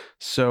realize.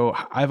 So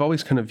I've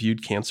always kind of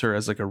viewed cancer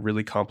as a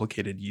really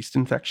complicated yeast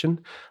infection,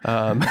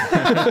 because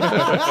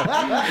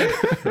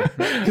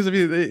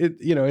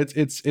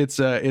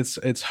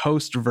it's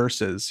host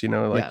versus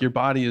your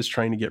body is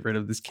trying to get rid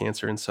of this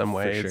cancer in some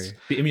way. Sure.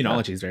 The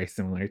immunology is very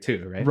similar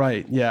too, right?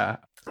 Right. Yeah.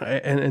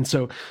 And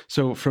so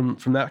from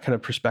that kind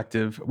of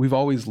perspective, we've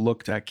always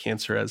looked at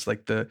cancer as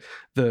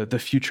the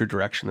future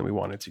direction that we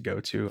wanted to go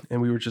to.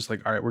 And we were just all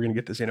right, we're going to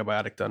get this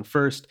antibiotic done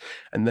first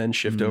and then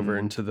shift over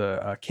into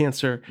the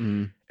cancer.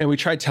 And we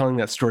tried telling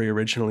that story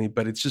originally,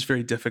 but it's just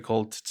very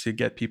difficult to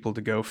get people to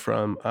go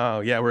from,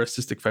 oh yeah, we're a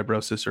cystic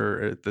fibrosis,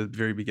 or at the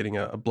very beginning,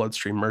 a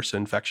bloodstream MRSA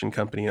infection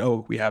company.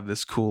 Oh, we have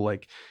this cool,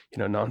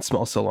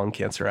 non-small cell lung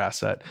cancer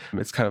asset.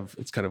 It's kind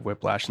of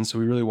whiplash. And so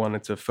we really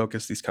wanted to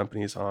focus these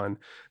companies on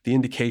the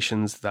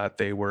indications that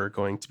they were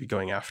going to be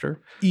going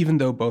after, even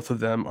though both of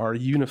them are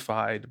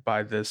unified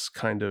by this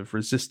kind of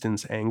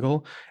resistance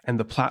angle. And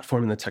the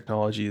platform and the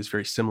technology is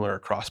very similar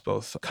across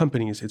both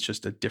companies. It's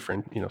just a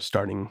different,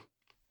 starting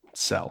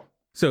cell.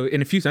 So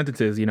in a few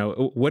sentences,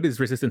 what is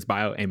Resistance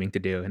Bio aiming to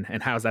do,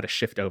 and how is that a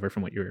shift over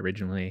from what you were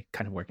originally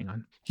kind of working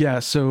on? Yeah,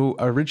 so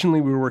originally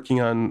we were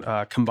working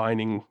on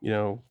combining,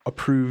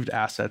 approved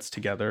assets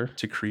together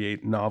to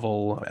create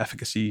novel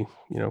efficacy,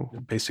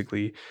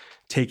 basically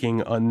taking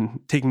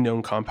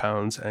known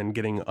compounds and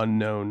getting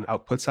unknown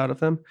outputs out of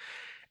them.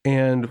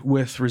 And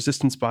with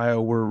Resistance Bio,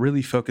 we're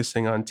really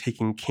focusing on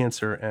taking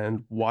cancer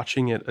and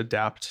watching it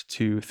adapt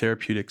to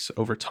therapeutics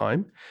over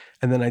time,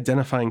 and then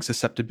identifying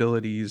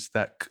susceptibilities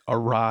that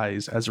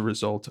arise as a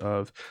result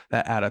of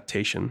that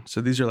adaptation.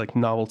 So these are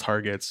novel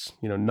targets,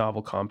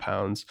 novel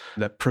compounds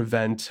that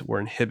prevent or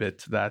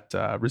inhibit that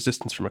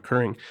resistance from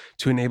occurring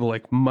to enable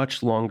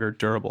much longer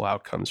durable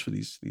outcomes for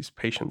these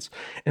patients.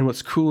 And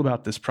what's cool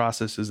about this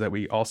process is that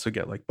we also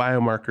get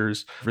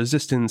biomarkers of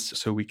resistance.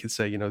 So we could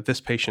say,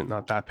 this patient,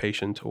 not that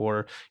patient,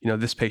 or,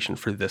 this patient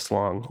for this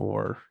long,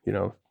 or,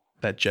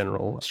 that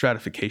general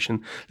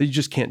stratification that you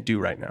just can't do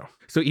right now.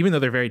 So even though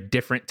they're very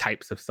different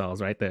types of cells,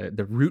 right,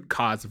 the root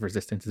cause of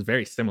resistance is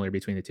very similar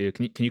between the two.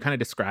 Can you kind of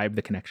describe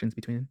the connections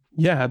between them?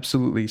 Yeah,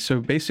 absolutely.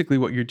 So basically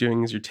what you're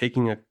doing is you're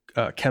taking a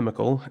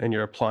chemical and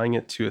you're applying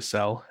it to a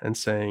cell and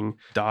saying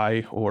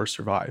die or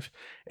survive.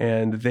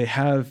 And they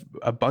have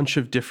a bunch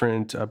of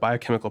different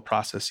biochemical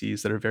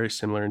processes that are very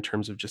similar in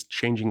terms of just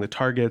changing the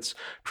targets,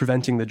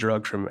 preventing the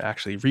drug from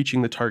actually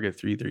reaching the target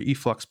through either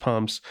efflux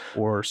pumps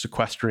or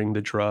sequestering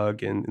the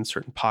drug in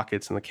certain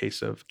pockets. In the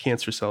case of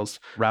cancer cells,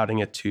 routing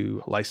it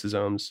to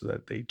lysosomes so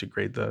that they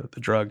degrade the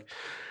drug.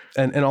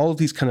 And all of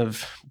these kind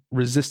of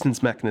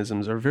resistance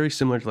mechanisms are very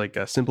similar to like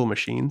simple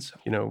machines.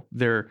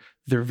 They're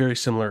very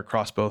similar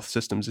across both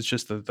systems. It's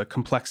just the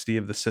complexity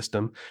of the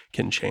system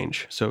can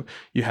change. So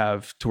you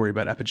have to worry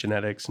about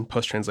epigenetics and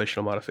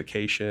post-translational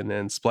modification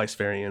and splice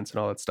variants and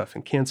all that stuff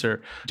in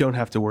cancer. You don't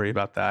have to worry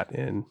about that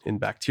in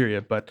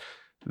bacteria, but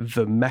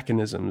the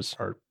mechanisms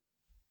are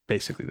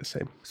basically the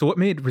same. So what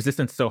made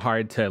resistance so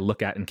hard to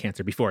look at in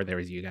cancer before there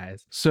was you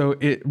guys? So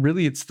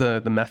it's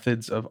the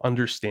methods of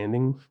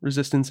understanding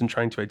resistance and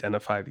trying to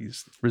identify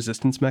these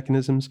resistance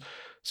mechanisms.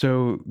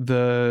 So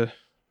the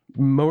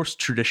most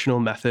traditional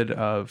method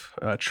of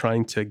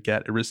trying to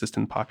get a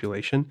resistant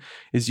population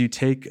is you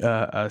take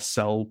a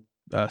cell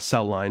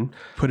line,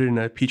 put it in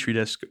a petri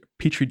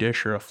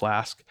dish or a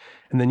flask,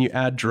 and then you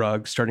add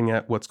drug starting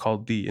at what's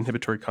called the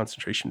inhibitory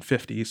concentration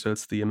 50. So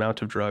it's the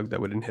amount of drug that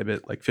would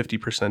inhibit like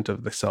 50%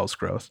 of the cell's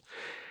growth.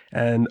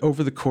 And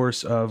over the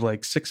course of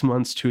like 6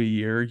 months to a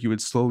year, you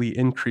would slowly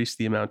increase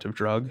the amount of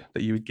drug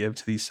that you would give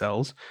to these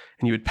cells,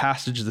 and you would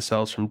passage the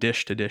cells from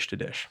dish to dish to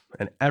dish.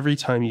 And every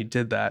time you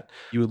did that,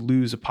 you would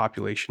lose a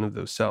population of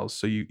those cells.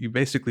 So you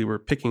basically were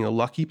picking a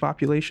lucky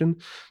population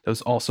that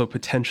was also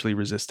potentially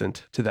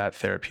resistant to that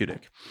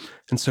therapeutic.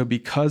 And so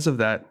because of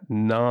that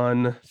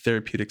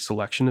non-therapeutic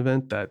selection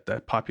event,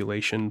 that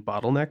population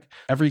bottleneck,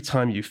 every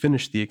time you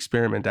finished the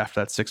experiment after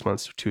that 6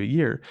 months to a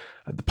year,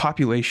 the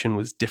population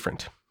was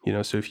different.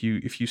 So if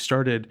you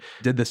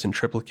did this in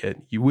triplicate,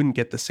 you wouldn't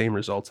get the same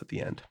results at the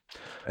end.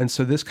 And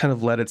so this kind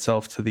of led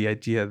itself to the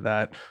idea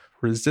that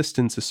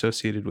resistance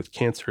associated with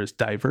cancer is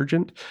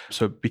divergent.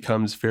 So it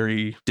becomes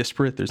very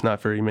disparate. There's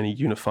not very many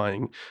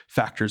unifying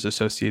factors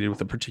associated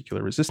with a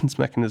particular resistance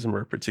mechanism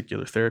or a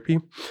particular therapy.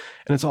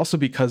 And it's also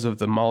because of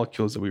the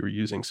molecules that we were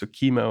using. So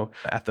chemo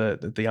at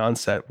the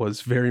onset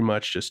was very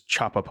much just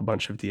chop up a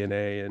bunch of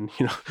DNA and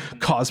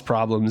cause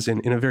problems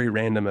in a very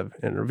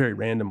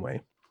random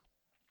way.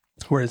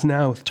 Whereas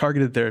now with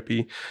targeted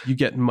therapy, you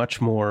get much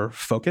more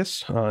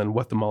focus on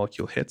what the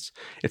molecule hits.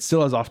 It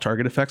still has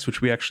off-target effects, which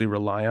we actually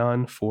rely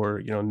on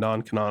for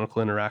non-canonical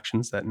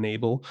interactions that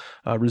enable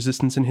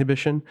resistance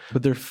inhibition,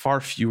 but they're far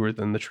fewer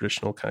than the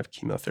traditional kind of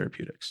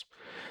chemotherapeutics.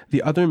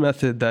 The other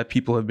method that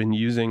people have been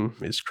using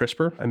is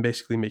CRISPR. I'm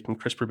basically making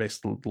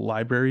CRISPR-based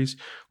libraries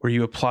where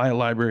you apply a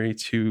library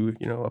to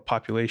a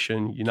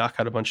population, you knock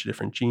out a bunch of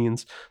different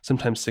genes,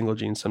 sometimes single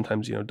genes,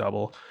 sometimes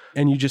double,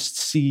 and you just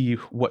see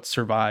what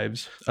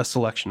survives a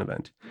selection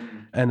event.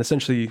 And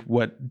essentially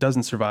what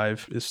doesn't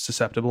survive is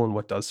susceptible and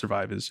what does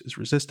survive is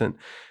resistant.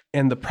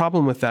 And the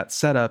problem with that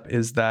setup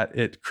is that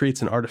it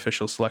creates an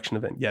artificial selection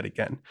event yet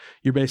again.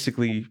 You're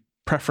basically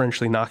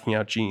preferentially knocking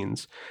out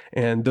genes,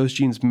 and those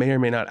genes may or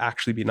may not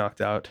actually be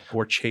knocked out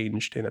or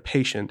changed in a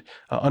patient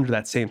under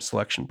that same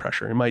selection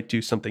pressure. It might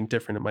do something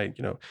different. It might,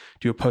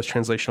 do a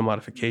post-translational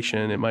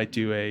modification. It might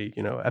do a,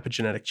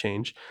 epigenetic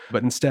change.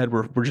 But instead,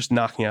 we're just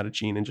knocking out a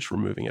gene and just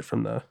removing it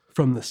from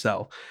the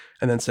cell,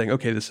 and then saying,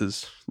 okay, this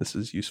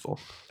is useful.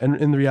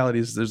 And the reality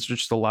is, there's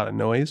just a lot of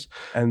noise,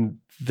 and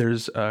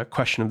there's a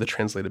question of the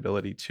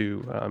translatability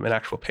to an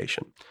actual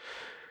patient.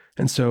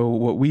 And so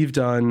what we've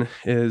done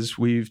is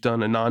we've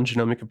done a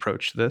non-genomic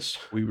approach to this.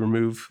 We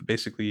remove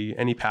basically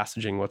any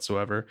passaging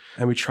whatsoever,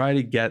 and we try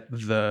to get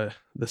the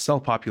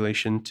cell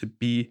population to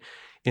be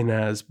in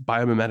as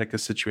biomimetic a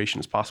situation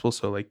as possible.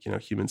 So like,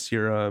 human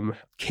serum,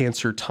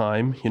 cancer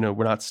time,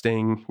 we're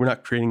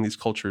not creating these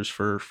cultures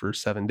for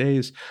 7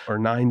 days or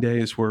 9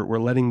 days. We're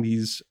letting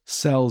these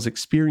cells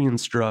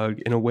experience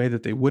drug in a way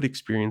that they would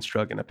experience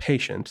drug in a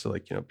patient. So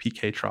like,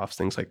 PK troughs,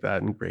 things like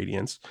that, and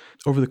gradients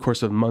over the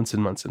course of months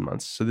and months and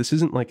months. So this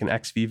isn't like an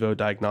ex vivo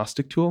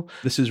diagnostic tool.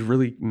 This is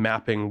really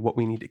mapping what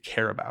we need to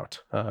care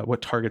about,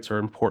 what targets are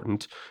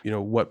important,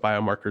 what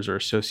biomarkers are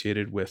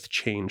associated with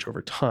change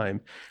over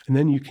time. And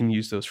then you can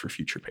use those for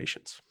future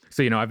patients.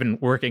 So, I've been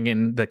working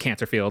in the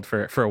cancer field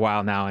for a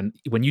while now. And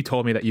when you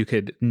told me that you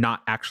could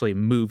not actually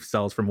move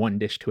cells from one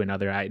dish to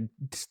another, I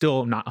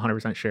still not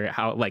 100% sure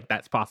how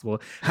that's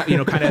possible. How,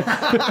 kind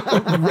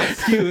of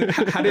rescue,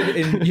 how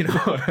did,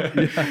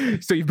 Yeah.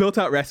 So you built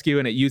out rescue,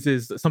 and it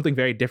uses something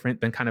very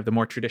different than kind of the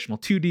more traditional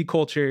 2D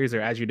cultures,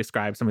 or as you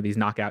described, some of these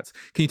knockouts.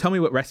 Can you tell me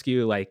what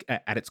rescue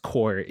at its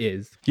core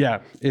is? Yeah,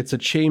 it's a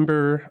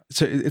chamber.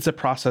 So it's a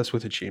process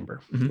with a chamber.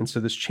 Mm-hmm. And so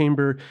this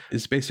chamber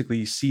is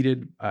basically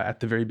seated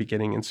at the very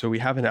beginning. And so we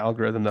have an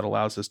algorithm that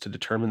allows us to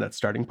determine that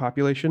starting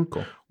population,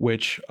 cool,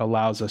 which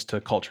allows us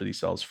to culture these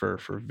cells for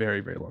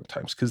very, very long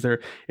times, because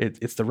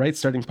it's the right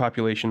starting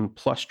population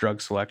plus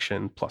drug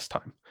selection plus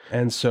time.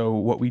 And so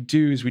what we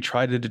do is we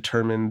try to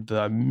determine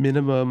the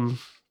minimum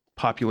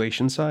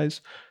population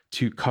size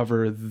to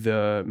cover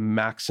the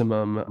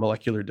maximum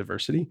molecular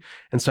diversity.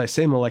 And so I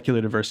say molecular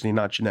diversity,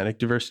 not genetic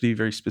diversity,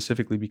 very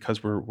specifically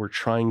because we're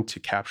trying to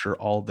capture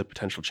all the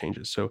potential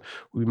changes. So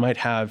we might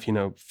have,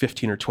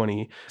 15 or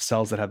 20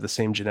 cells that have the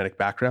same genetic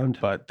background,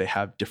 but they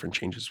have different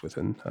changes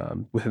within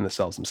the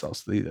cells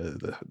themselves,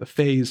 the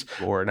phase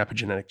or an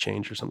epigenetic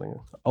change or something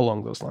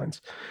along those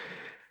lines.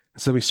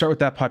 So we start with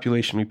that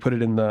population, we put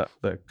it in the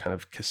kind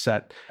of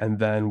cassette, and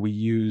then we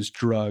use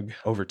drug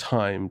over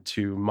time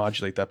to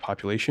modulate that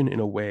population in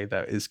a way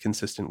that is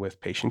consistent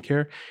with patient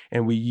care.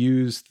 And we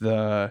use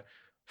the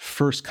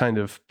first kind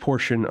of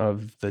portion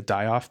of the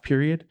die-off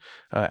period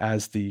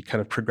as the kind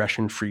of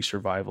progression-free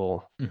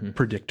survival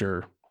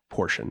predictor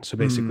portion. So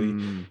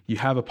basically, you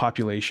have a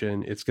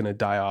population, it's going to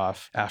die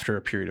off after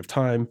a period of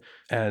time.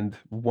 And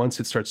once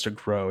it starts to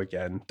grow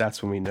again,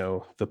 that's when we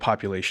know the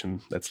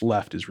population that's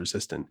left is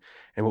resistant.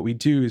 And what we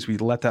do is we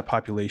let that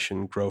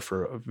population grow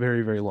for a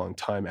very, very long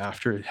time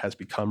after it has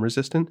become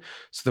resistant,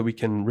 so that we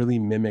can really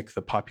mimic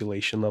the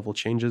population level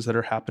changes that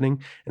are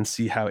happening and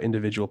see how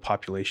individual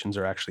populations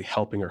are actually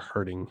helping or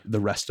hurting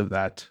the rest of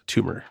that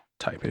tumor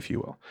type, if you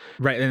will.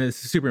 Right. And it's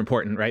super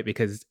important, right?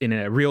 Because in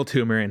a real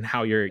tumor and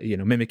how you're,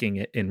 mimicking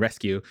it in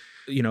rescue,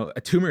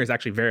 a tumor is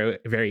actually very,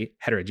 very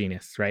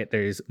heterogeneous, right?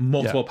 There's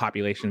multiple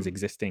populations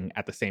existing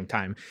at the same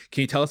time.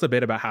 Can you tell us a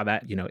bit about how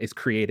that, is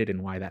created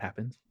and why that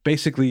happens?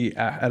 Basically,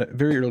 at a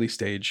very early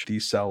stage,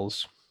 these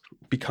cells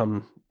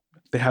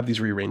they have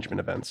these rearrangement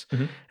events.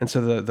 And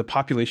so the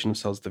population of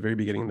cells at the very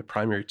beginning of the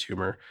primary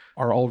tumor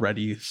are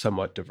already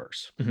somewhat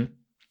diverse.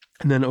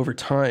 And then over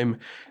time,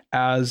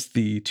 as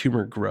the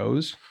tumor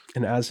grows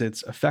and as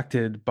it's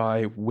affected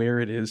by where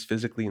it is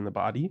physically in the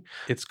body,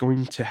 it's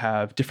going to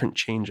have different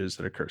changes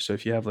that occur. So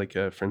if you have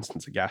for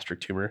instance, a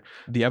gastric tumor,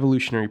 the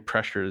evolutionary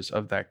pressures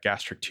of that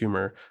gastric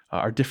tumor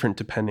are different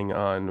depending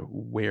on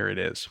where it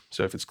is.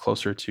 So if it's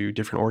closer to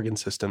different organ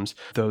systems,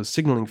 those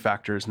signaling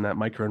factors in that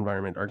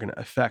microenvironment are going to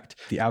affect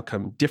the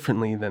outcome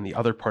differently than the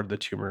other part of the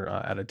tumor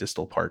at a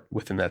distal part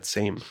within that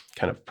same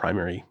kind of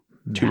primary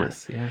tumor.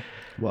 Yeah.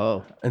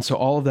 Whoa. And so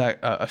all of that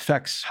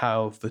affects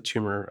how the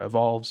tumor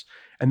evolves.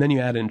 And then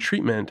you add in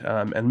treatment.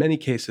 And in many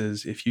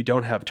cases, if you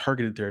don't have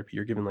targeted therapy,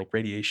 you're given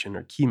radiation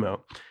or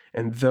chemo.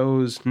 And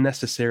those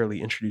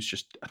necessarily introduce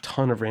just a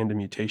ton of random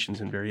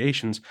mutations and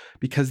variations,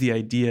 because the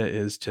idea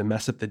is to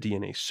mess up the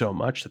DNA so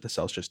much that the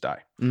cells just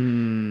die.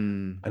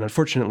 And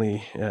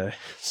unfortunately,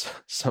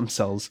 some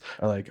cells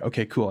are like,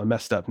 okay, cool, I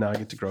messed up. Now I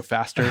get to grow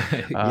faster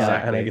and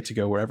I get to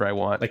go wherever I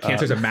want.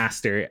 Cancer's a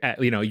master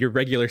at, your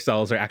regular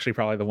cells are actually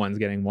probably the ones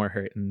getting more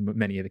hurt in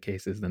many of the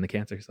cases than the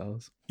cancer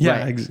cells.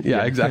 Yeah,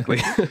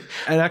 exactly.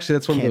 And actually,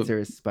 that's one Cancer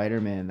is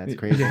Spider-Man. That's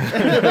crazy.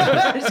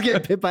 Just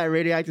get bit by a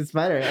radioactive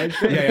spider.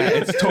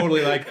 It's totally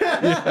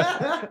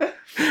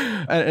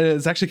and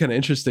it's actually kind of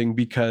interesting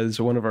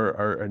because one of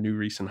our new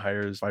recent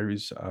hires,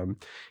 Virus,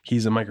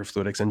 he's a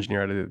microfluidics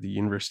engineer at the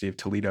University of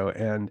Toledo,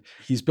 and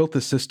he's built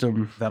this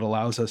system that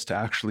allows us to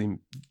actually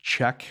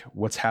check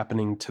what's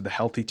happening to the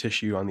healthy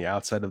tissue on the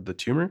outside of the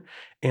tumor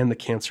and the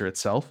cancer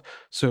itself.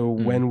 So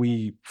when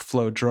we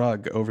flow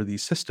drug over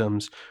these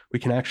systems, we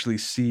can actually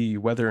see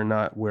whether or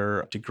not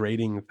we're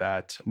degrading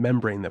that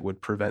membrane that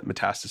would prevent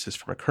metastasis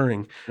from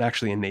occurring and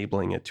actually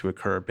enabling it to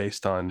occur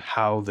based on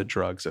how the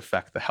drugs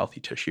affect the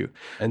healthy tissue.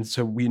 And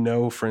so we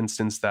know, for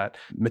instance, that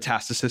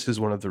metastasis is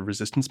one of the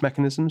resistance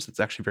mechanisms that's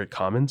actually very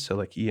common. So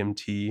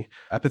EMT,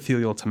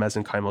 epithelial to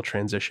mesenchymal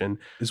transition,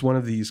 is one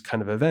of these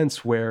kind of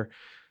events where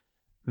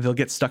they'll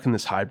get stuck in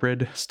this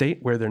hybrid state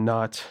where they're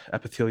not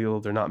epithelial,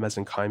 they're not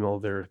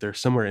mesenchymal, they're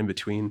somewhere in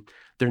between.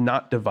 They're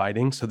not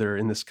dividing, so they're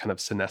in this kind of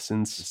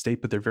senescence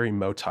state, but they're very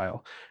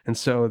motile. And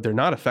so they're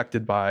not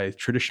affected by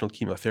traditional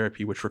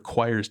chemotherapy, which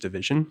requires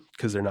division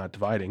because they're not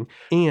dividing.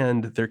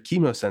 And they're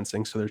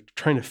chemosensing, so they're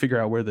trying to figure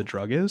out where the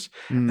drug is.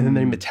 And then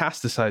they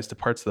metastasize to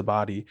parts of the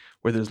body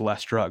where there's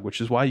less drug,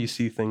 which is why you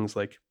see things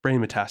like brain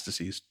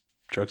metastases.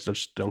 Drugs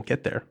just don't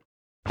get there.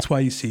 That's why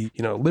you see,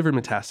 liver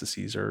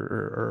metastases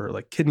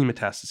or kidney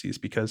metastases,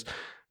 because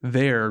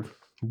there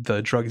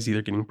the drug is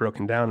either getting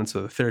broken down, and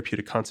so the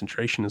therapeutic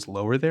concentration is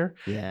lower there.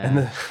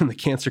 Yeah. And the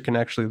cancer can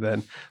actually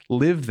then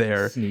live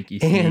there. Sneaky.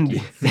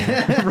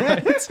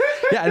 Right.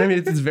 Yeah. And I mean,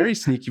 it's very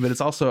sneaky, but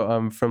it's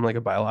also from a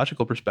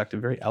biological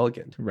perspective, very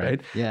elegant, right?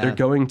 Yeah. They're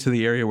going to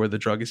the area where the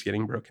drug is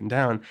getting broken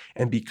down.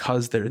 And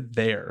because they're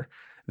there,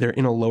 they're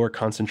in a lower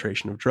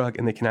concentration of drug,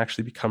 and they can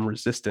actually become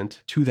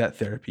resistant to that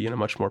therapy in a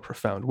much more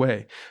profound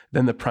way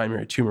than the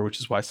primary tumor, which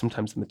is why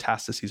sometimes the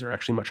metastases are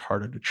actually much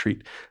harder to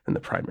treat than the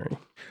primary.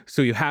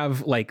 So you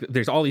have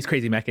there's all these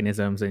crazy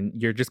mechanisms, and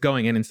you're just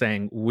going in and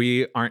saying,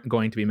 we aren't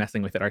going to be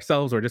messing with it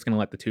ourselves. We're just going to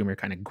let the tumor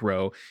kind of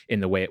grow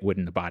in the way it would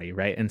in the body,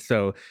 right? And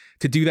so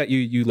to do that,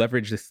 you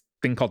leverage this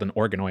thing called an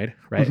organoid,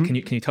 right? Can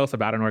you tell us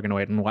about an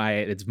organoid and why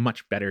it's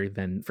much better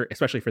than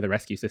especially for the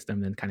rescue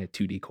system than kind of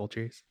 2D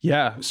cultures?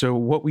 Yeah. So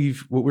what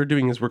we're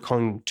doing is we're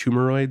calling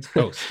tumoroids.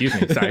 Oh, excuse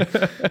me. Sorry.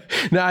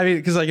 No, I mean,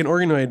 because an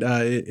organoid,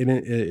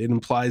 it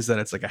implies that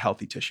it's a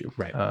healthy tissue,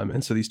 right?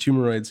 And so these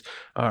tumoroids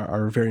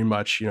are very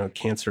much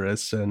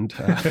cancerous, and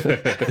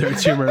they're a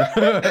tumor.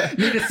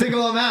 You need to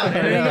single them out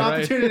at any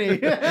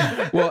opportunity.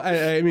 Well,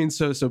 I mean,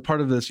 so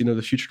part of this,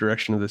 the future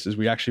direction of this is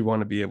we actually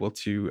want to be able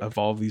to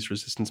evolve these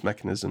resistance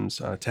mechanisms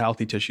systems to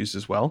healthy tissues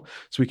as well.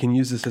 So we can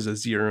use this as a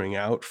zeroing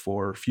out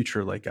for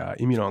future like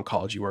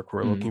immuno-oncology work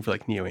where we're looking for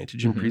like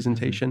neoantigen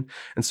presentation.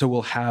 And so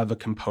we'll have a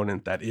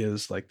component that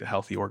is like the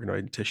healthy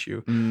organoid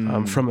tissue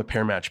from a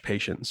pair match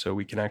patient. So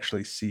we can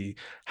actually see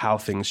how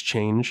things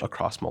change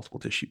across multiple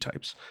tissue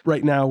types.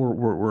 Right now,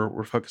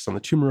 we're focused on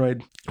the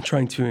tumoroid,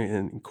 trying to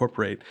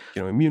incorporate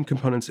immune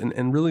components.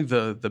 And really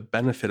the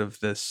benefit of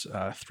this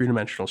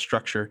three-dimensional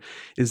structure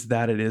is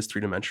that it is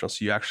three-dimensional.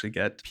 So you actually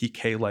get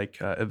PK-like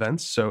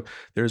events. So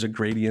there's a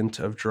gradient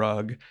of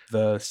drug.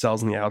 The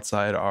cells on the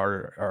outside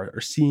are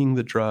seeing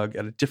the drug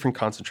at a different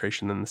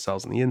concentration than the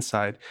cells on the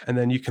inside. And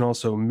then you can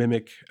also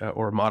mimic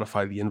or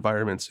modify the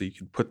environment. So you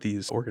can put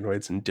these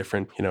organoids in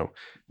different,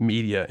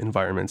 media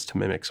environments to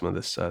mimic some of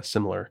this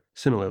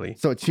similarly.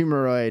 So a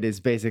tumoroid is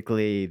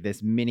basically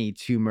this mini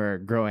tumor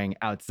growing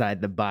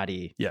outside the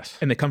body. Yes.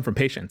 And they come from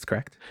patients,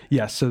 correct?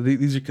 Yes. So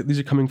these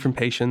are coming from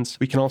patients.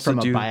 We can also from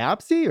a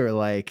biopsy, or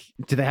like,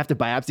 do they have to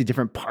biopsy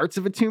different parts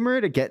of a tumor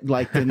to get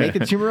to make a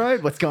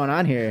tumoroid? What's going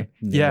on here?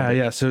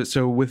 Yeah.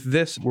 So with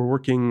this, we're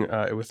working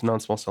with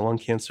non-small cell lung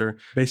cancer.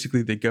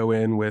 Basically, they go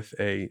in with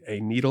a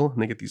needle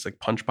and they get these like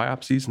punch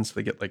biopsies. And so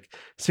they get like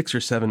 6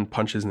 or 7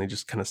 punches and they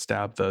just kind of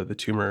stab the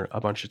tumor a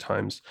bunch of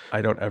times.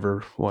 I don't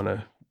ever want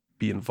to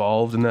be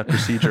involved in that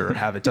procedure or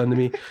have it done to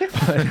me,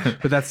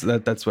 but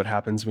that's what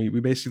happens. We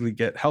basically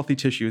get healthy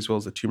tissue as well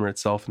as the tumor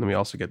itself, and then we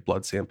also get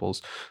blood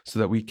samples so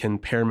that we can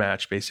pair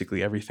match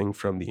basically everything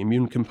from the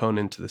immune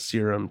component to the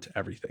serum to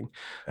everything.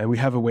 And we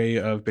have a way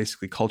of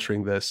basically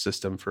culturing this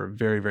system for a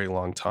very, very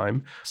long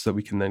time so that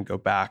we can then go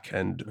back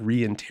and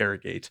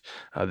reinterrogate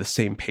the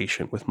same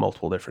patient with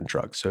multiple different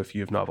drugs. So if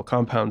you have novel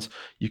compounds,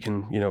 you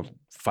can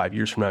 5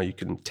 years from now you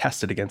can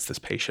test it against this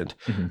patient,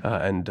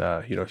 and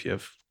if you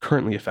have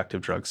currently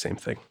effective drugs, same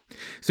thing.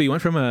 So you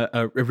went from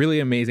a really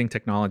amazing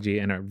technology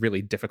and a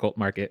really difficult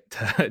market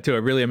to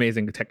a really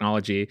amazing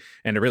technology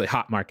and a really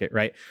hot market,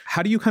 right?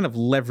 How do you kind of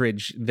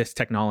leverage this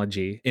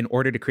technology in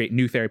order to create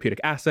new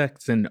therapeutic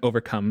assets and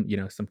overcome,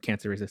 some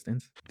cancer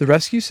resistance? The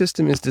rescue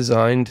system is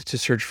designed to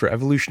search for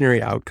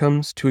evolutionary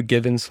outcomes to a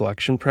given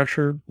selection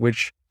pressure,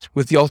 which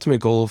with the ultimate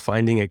goal of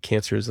finding a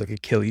cancer's like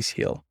Achilles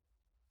heel.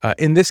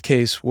 In this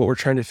case, what we're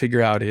trying to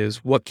figure out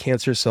is what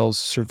cancer cells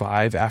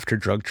survive after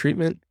drug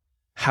treatment.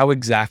 How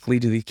exactly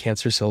do the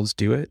cancer cells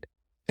do it?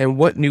 And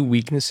what new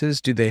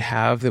weaknesses do they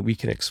have that we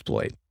can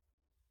exploit?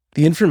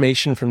 The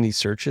information from these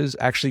searches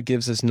actually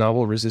gives us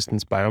novel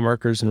resistance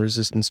biomarkers and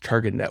resistance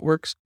target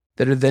networks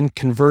that are then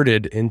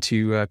converted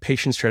into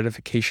patient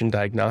stratification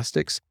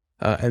diagnostics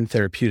and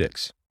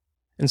therapeutics.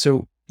 And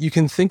so you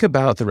can think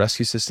about the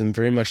rescue system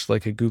very much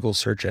like a Google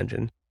search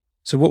engine.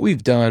 So what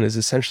we've done is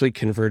essentially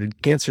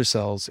converted cancer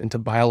cells into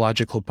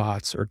biological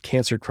bots or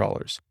cancer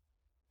crawlers.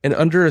 And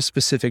under a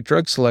specific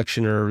drug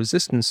selection or a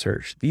resistance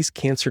search, these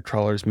cancer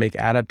crawlers make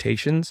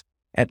adaptations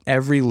at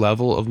every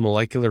level of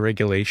molecular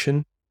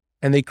regulation,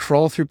 and they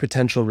crawl through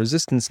potential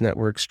resistance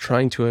networks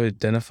trying to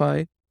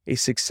identify a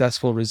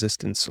successful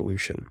resistance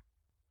solution.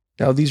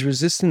 Now, these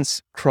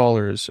resistance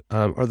crawlers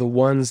are the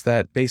ones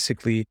that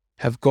basically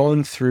have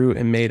gone through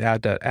and made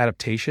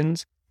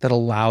adaptations that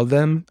allow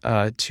them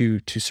to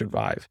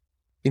survive.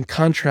 In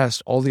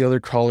contrast, all the other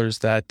crawlers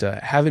that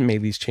haven't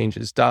made these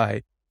changes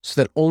die, so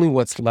that only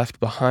what's left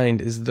behind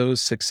is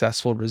those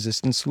successful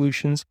resistance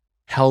solutions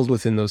held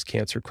within those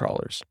cancer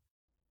crawlers.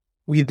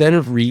 We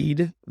then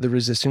read the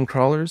resistant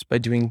crawlers by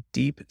doing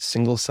deep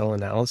single-cell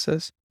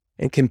analysis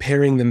and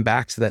comparing them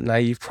back to that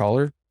naive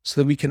crawler so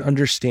that we can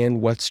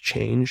understand what's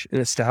changed and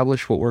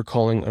establish what we're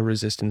calling a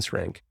resistance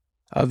rank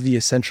of the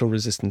essential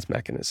resistance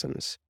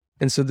mechanisms.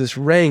 And so this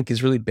rank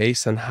is really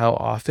based on how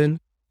often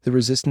the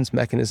resistance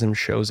mechanism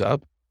shows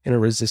up in a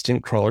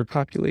resistant crawler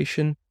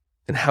population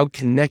and how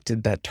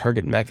connected that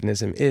target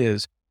mechanism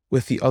is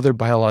with the other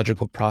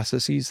biological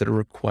processes that are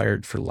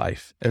required for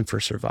life and for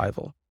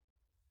survival.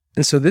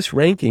 And so this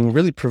ranking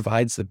really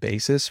provides the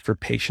basis for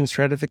patient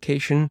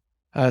stratification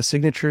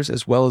signatures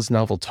as well as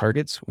novel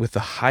targets with the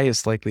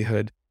highest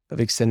likelihood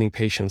of extending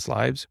patients'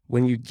 lives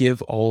when you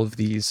give all of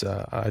these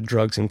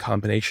drugs in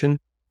combination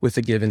with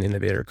a given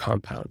innovator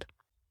compound.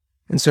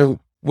 And so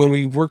when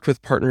we worked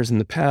with partners in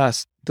the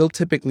past, they'll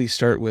typically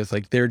start with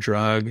like their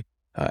drug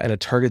and a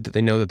target that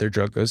they know that their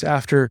drug goes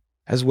after,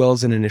 as well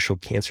as an initial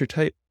cancer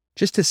type,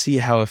 just to see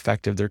how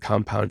effective their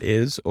compound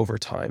is over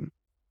time.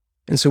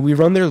 And so we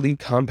run their lead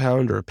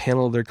compound or a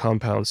panel of their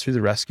compounds through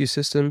the rescue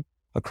system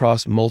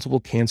across multiple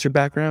cancer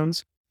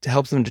backgrounds to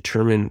help them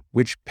determine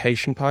which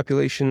patient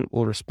population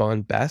will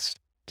respond best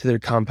to their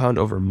compound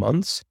over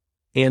months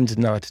and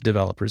not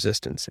develop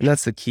resistance. And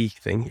that's the key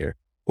thing here.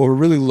 What we're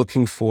really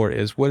looking for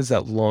is what is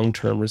that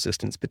long-term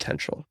resistance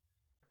potential?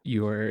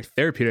 your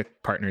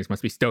therapeutic partners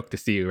must be stoked to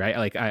see you, right?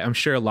 Like I'm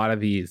sure a lot of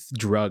these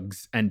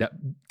drugs end up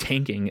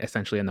tanking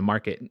essentially in the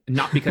market,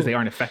 not because they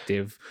aren't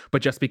effective,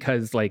 but just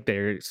because like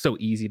they're so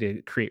easy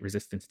to create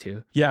resistance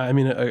to. Yeah, I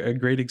mean, a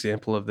great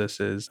example of this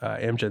is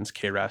Amgen's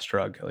KRAS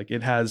drug. Like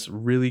it has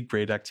really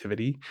great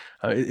activity.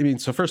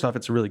 So first off,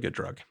 it's a really good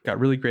drug. Got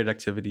really great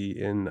activity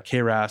in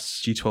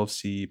KRAS,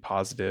 G12C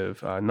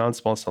positive,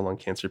 non-small cell lung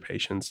cancer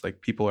patients.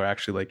 Like people are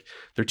actually like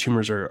their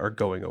tumors are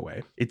going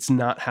away. It's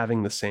not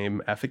having the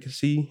same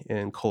efficacy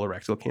in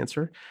colorectal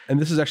cancer. And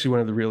this is actually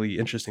one of the really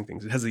interesting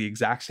things. It has the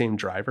exact same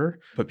driver,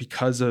 but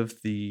because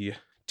of the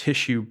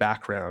tissue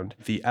background,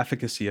 the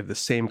efficacy of the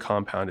same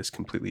compound is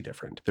completely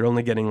different. They're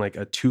only getting like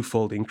a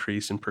 2-fold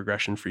increase in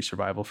progression-free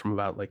survival from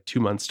about like 2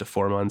 months to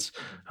 4 months,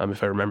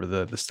 if I remember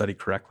the study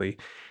correctly.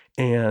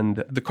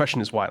 And the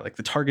question is why? Like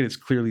the target is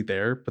clearly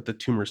there, but the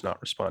tumor is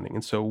not responding.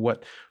 And so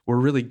what we're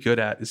really good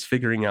at is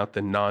figuring out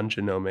the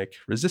non-genomic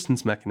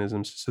resistance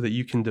mechanisms so that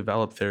you can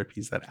develop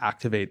therapies that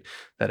activate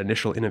that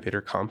initial innovator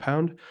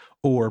compound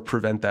or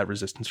prevent that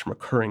resistance from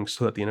occurring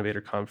so that the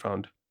innovator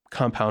compound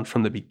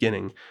from the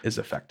beginning is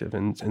effective.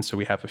 And so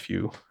we have a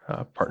few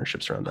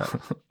partnerships around that.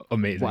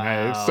 Amazing.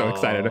 Wow. I'm so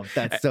excited.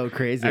 That's so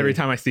crazy. Every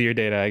time I see your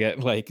data, I get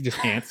like just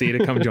antsy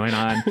to come join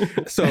on.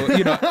 So,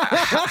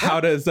 how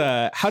does,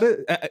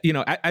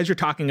 as you're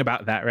talking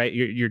about that, right,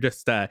 you're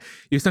just, you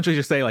essentially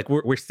just say like,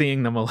 we're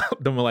seeing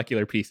the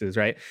molecular pieces,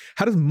 right?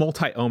 How does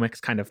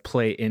multi-omics kind of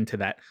play into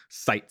that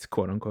site,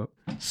 quote unquote?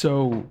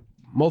 So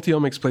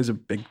multi-omics plays a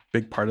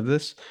big part of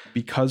this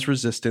because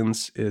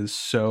resistance is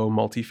so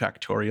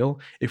multifactorial.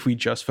 If we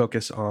just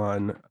focus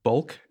on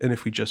bulk and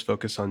if we just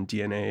focus on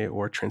DNA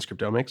or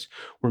transcriptomics,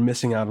 we're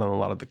missing out on a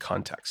lot of the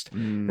context.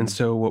 And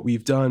so what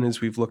we've done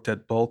is we've looked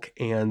at bulk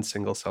and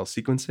single cell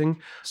sequencing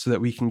so that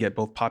we can get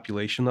both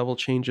population level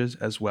changes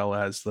as well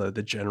as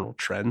the general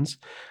trends.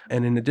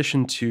 And in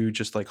addition to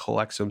just like whole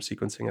exome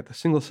sequencing at the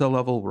single cell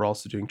level, we're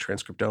also doing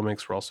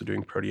transcriptomics, we're also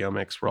doing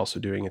proteomics, we're also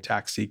doing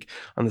ATAC-seq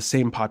on the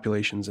same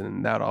populations,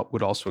 and that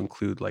would also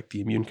include like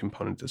the immune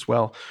component as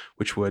well,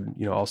 which would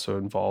also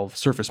involve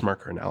surface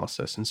marker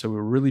analysis. And so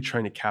we're really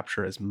trying to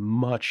capture as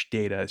much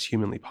data as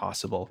humanly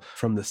possible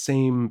from the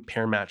same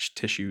pair-matched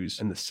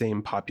tissues and the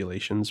same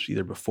populations,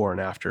 either before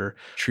and after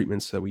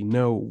treatment, so that we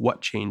know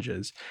what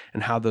changes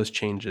and how those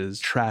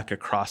changes track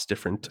across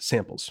different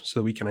samples,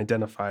 so that we can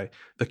identify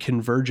the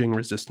converging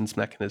resistance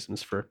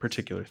mechanisms for a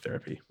particular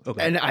therapy.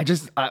 Okay.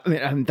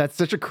 And that's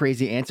such a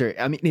crazy answer.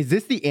 I mean, is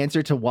this the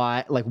answer to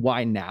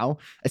why now?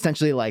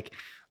 Essentially, like,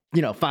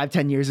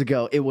 5-10 years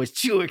ago, it was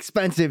too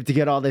expensive to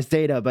get all this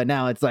data, but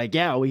now it's like,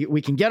 yeah,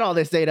 we can get all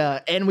this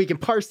data and we can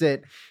parse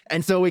it,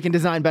 and so we can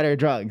design better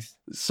drugs.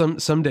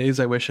 Some days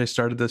I wish I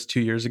started this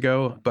 2 years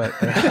ago, but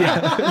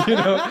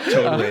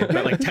Totally.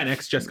 But like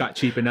 10x just got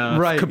cheap enough,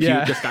 right?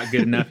 Compute just got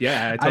good enough.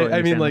 Yeah, I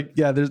totally mean, like,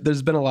 yeah,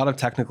 there's been a lot of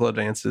technical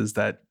advances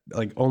that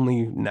like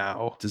only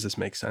now does this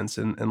make sense,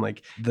 and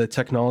like the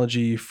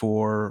technology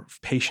for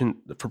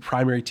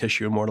primary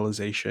tissue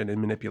immortalization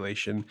and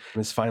manipulation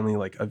is finally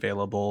like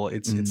available.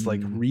 It's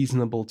like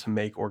reasonable to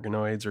make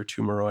organoids or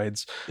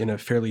tumoroids in a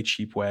fairly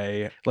cheap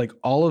way. Like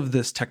all of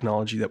this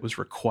technology that was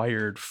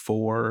required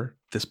for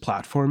this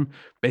platform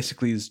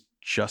basically is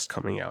just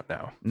coming out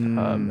now.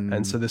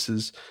 And so this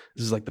is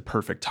like the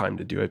perfect time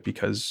to do it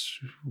because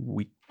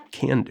we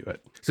can do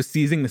it. So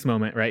seizing this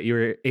moment, right, you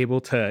were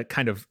able to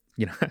kind of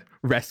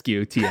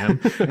rescue TM,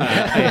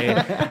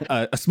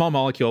 a small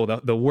molecule,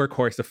 the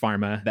workhorse of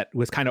pharma that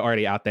was kind of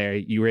already out there.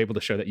 You were able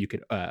to show that you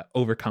could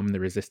overcome the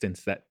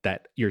resistance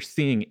that you're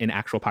seeing in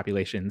actual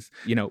populations.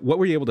 What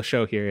were you able to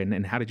show here,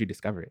 and how did you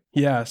discover it?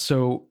 Yeah,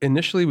 so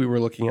initially we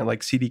were looking at like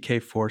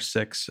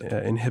CDK4/6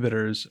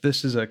 inhibitors.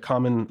 This is a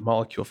common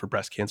molecule for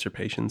breast cancer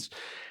patients.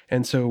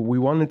 And so we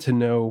wanted to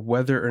know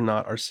whether or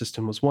not our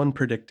system was, one,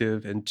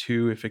 predictive, and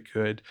two, if it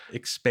could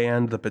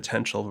expand the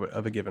potential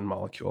of a given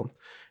molecule.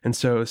 And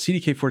so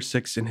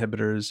CDK4/6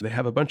 inhibitors, they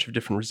have a bunch of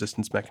different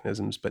resistance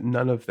mechanisms, but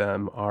none of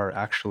them are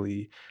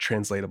actually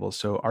translatable.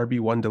 So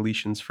RB1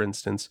 deletions, for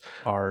instance,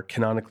 are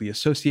canonically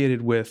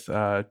associated with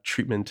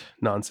treatment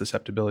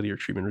non-susceptibility or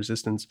treatment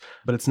resistance,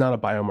 but it's not a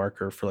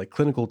biomarker for like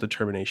clinical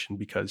determination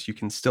because you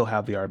can still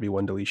have the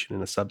RB1 deletion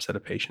in a subset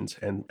of patients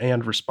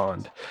and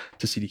respond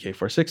to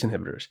CDK4/6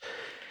 inhibitors.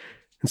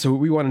 And so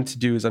what we wanted to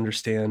do is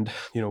understand,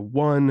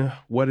 one,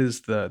 what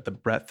is the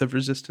breadth of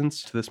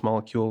resistance to this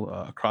molecule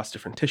across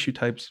different tissue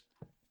types?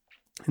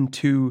 And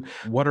two,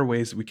 what are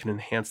ways that we can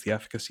enhance the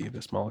efficacy of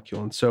this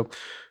molecule? And so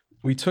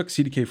we took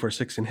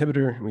CDK4/6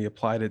 inhibitor and we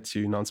applied it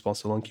to non-small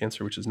cell lung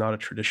cancer, which is not a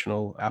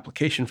traditional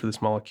application for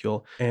this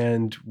molecule.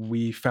 And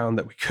we found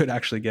that we could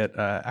actually get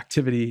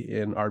activity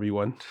in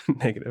RB1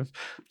 negative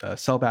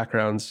cell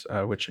backgrounds,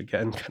 which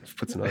again kind of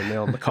puts another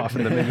nail in the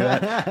coffin that maybe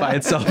that by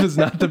itself is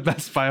not the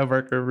best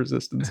biomarker of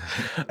resistance.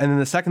 And then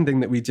the second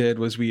thing that we did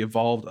was we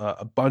evolved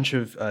a bunch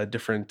of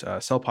different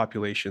cell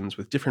populations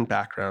with different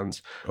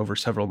backgrounds over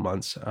several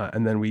months.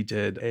 And then we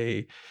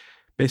did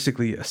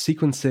basically a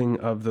sequencing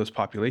of those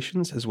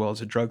populations as well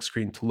as a drug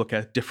screen to look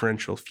at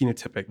differential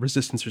phenotypic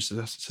resistance or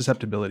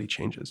susceptibility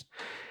changes.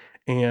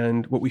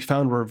 And what we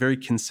found were very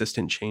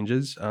consistent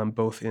changes,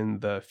 both in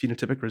the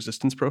phenotypic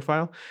resistance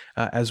profile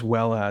as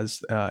well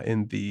as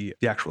in the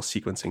actual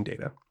sequencing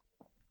data.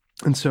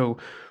 And so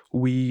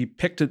we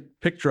picked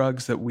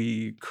drugs that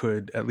we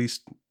could at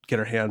least get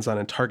our hands on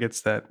and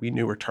targets that we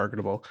knew were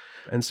targetable.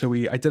 And so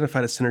we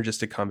identified a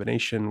synergistic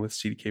combination with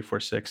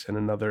CDK4/6 and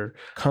another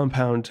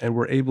compound, and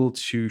we're able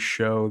to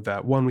show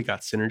that, one, we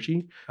got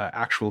synergy,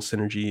 actual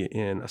synergy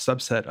in a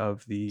subset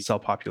of the cell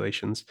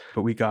populations,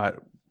 but we got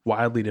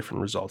wildly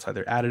different results,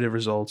 either additive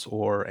results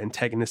or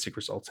antagonistic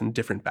results in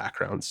different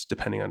backgrounds,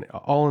 depending on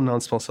all in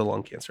non-small cell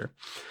lung cancer.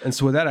 And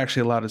so what that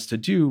actually allowed us to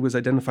do was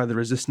identify the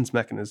resistance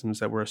mechanisms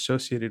that were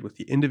associated with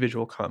the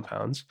individual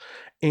compounds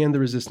and the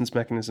resistance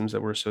mechanisms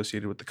that were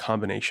associated with the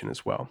combination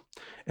as well.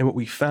 And what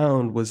we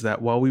found was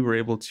that while we were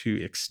able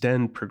to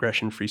extend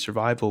progression-free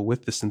survival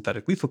with the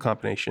synthetic lethal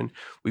combination,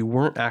 we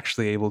weren't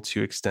actually able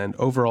to extend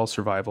overall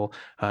survival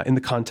in the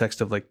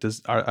context of like,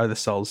 are the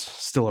cells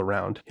still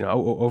around?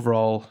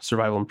 Overall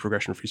survival and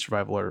progression-free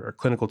survival are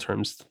clinical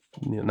terms,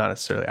 not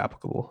necessarily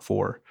applicable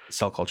for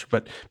cell culture,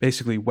 but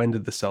basically, when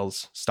did the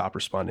cells stop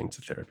responding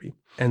to therapy?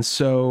 And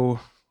so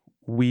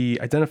we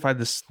identified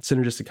this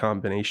synergistic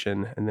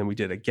combination, and then we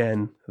did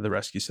again the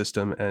rescue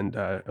system and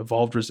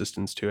evolved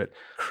resistance to it,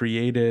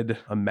 created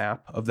a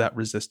map of that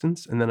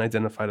resistance, and then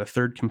identified a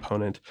third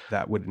component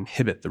that would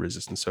inhibit the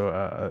resistance, so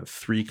a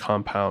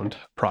 3-compound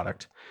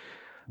product.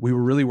 We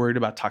were really worried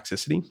about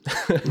toxicity.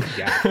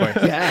 Yeah, of course.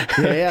 Yeah.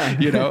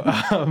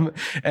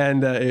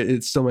 And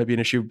it still might be an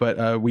issue,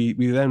 but we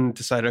then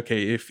decided,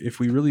 okay, if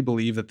we really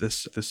believe that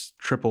this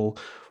triple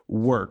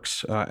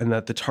works and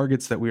that the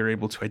targets that we were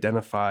able to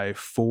identify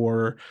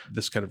for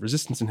this kind of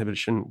resistance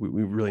inhibition,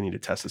 we really need to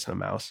test this in a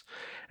mouse.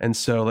 And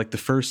so like the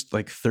first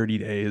 30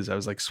 days, I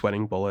was like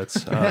sweating bullets.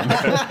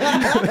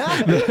 The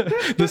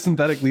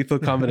synthetic lethal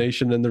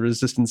combination and the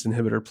resistance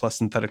inhibitor plus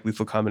synthetic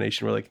lethal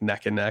combination were like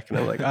neck and neck. And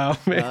I'm like, oh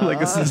man, like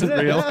this isn't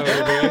real.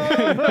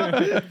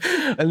 And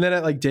then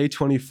at like day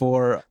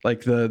 24,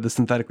 like the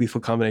synthetic lethal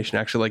combination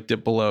actually like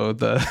dipped below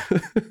the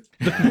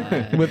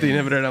with the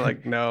inhibitor. And I'm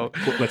like, no.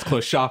 Let's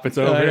close shop. It's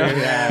over.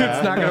 Yeah,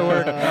 it's not going to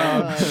work.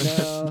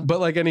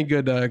 But like any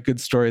good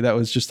story, that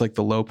was just like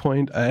the low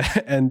point.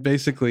 And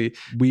basically,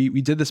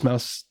 we did this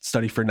mouse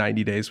study for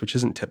 90 days, which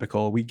isn't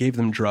typical. We gave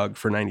them drug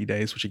for 90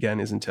 days, which again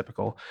isn't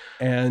typical.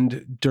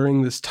 And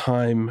during this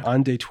time,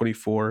 on day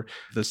 24,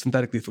 the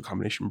synthetic lethal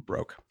combination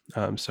broke.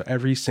 So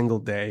every single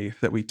day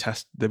that we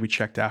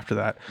checked after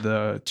that,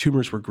 the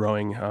tumors were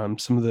growing.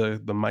 Some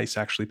of the mice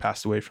actually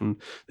passed away from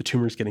the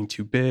tumors getting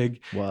too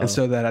big. Wow. And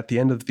so that at the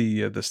end of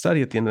the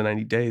study, at the end of the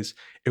 90 days,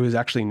 it was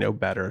actually no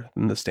better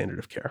than the standard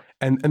of care.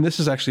 And this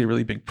is actually a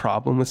really big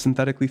problem with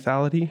synthetic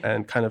lethality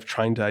and kind of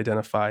trying to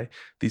identify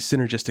these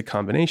synergistic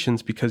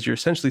combinations, because you're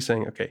essentially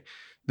saying, okay,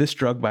 this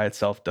drug by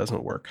itself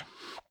doesn't work.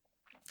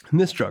 And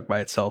this drug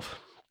by itself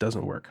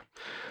doesn't work.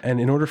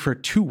 And in order for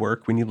it to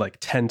work, we need like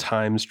 10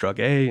 times drug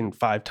A and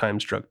 5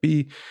 times drug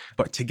B.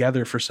 But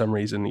together, for some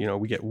reason,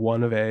 we get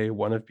 1 of A,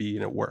 1 of B,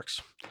 and it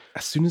works.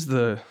 As soon as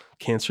the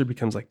cancer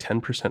becomes like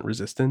 10%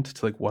 resistant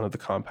to like one of the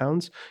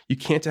compounds, you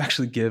can't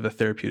actually give a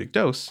therapeutic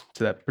dose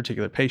to that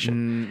particular patient.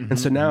 Mm-hmm. And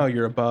so now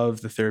you're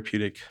above the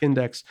therapeutic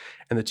index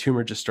and the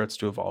tumor just starts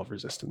to evolve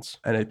resistance.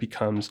 And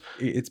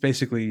it's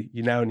basically,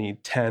 you now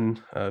need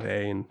 10 of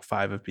A and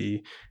 5 of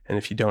B. And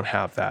if you don't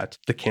have that,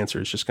 the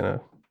cancer is just going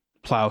to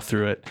plow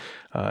through it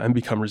and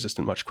become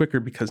resistant much quicker,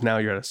 because now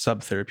you're at a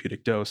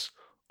sub-therapeutic dose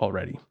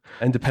already.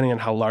 And depending on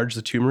how large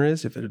the tumor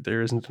is, if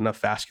there isn't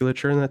enough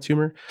vasculature in that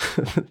tumor,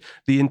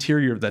 the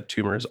interior of that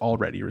tumor is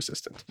already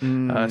resistant.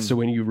 So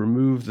when you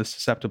remove the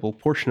susceptible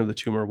portion of the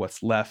tumor,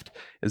 what's left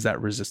is that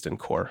resistant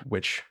core,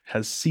 which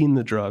has seen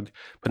the drug,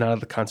 but not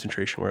at the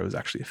concentration where it was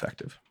actually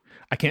effective.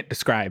 I can't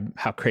describe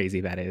how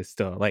crazy that is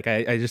still. Like,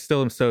 I just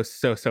still am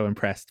so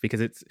impressed,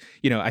 because it's,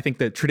 I think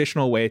the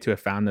traditional way to have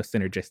found those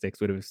synergistics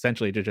would have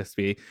essentially to just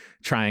be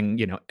trying,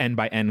 N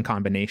by N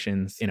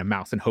combinations in a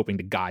mouse and hoping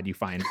to God you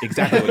find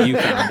exactly what you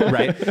found,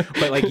 right?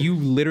 But like, you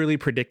literally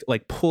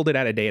pulled it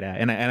out of data.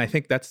 And I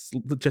think that's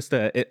just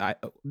I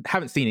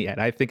haven't seen it yet.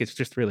 I think it's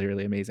just really,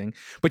 really amazing.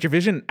 But your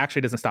vision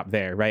actually doesn't stop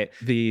there, right?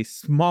 The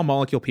small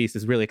molecule piece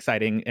is really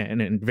exciting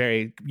and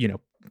very,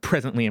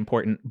 presently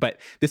important, but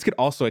this could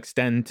also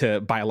extend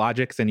to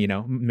biologics and,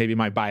 maybe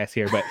my bias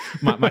here, but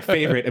my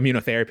favorite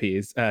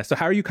immunotherapies. So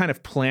how are you kind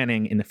of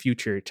planning in the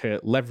future to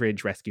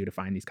leverage rescue to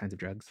find these kinds of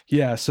drugs?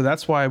 Yeah, so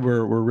that's why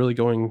we're really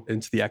going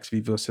into the ex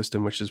vivo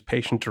system, which is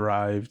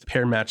patient-derived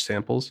pair match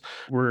samples.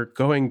 We're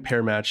going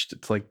pair matched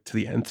to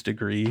the nth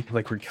degree.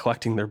 Like, we're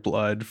collecting their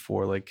blood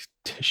for like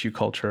tissue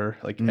culture,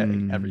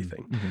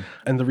 everything. Mm-hmm.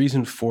 And the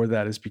reason for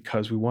that is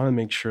because we want to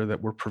make sure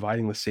that we're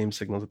providing the same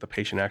signals that the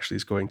patient actually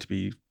is going to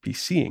be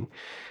seeing.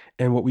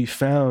 And what we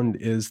found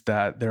is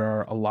that there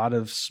are a lot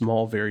of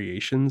small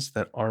variations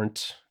that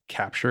aren't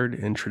captured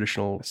in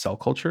traditional cell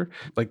culture.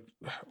 Like,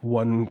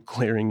 one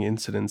glaring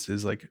incidence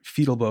is like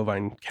fetal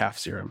bovine calf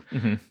serum.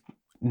 Mm-hmm.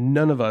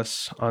 none of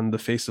us on the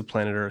face of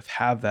planet Earth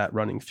have that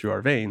running through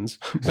our veins.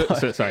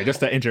 So sorry, just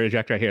to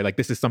interject right here. Like,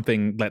 this is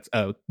something that's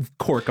a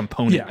core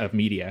component of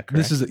media.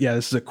 Correct? This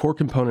is a core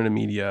component of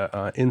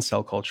media in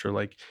cell culture.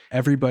 Like,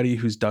 everybody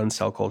who's done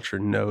cell culture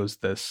knows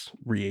this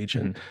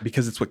reagent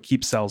because it's what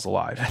keeps cells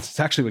alive. It's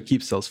actually what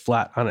keeps cells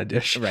flat on a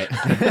dish. Right.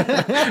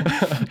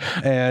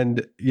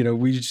 And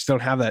we just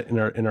don't have that in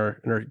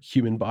our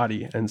human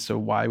body. And so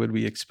why would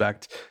we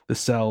expect the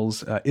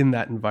cells in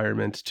that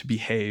environment to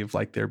behave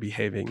like they're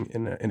behaving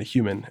in a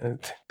human? And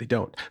they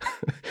don't.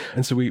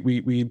 And so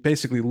we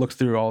basically look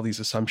through all these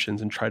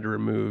assumptions and try to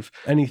remove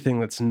anything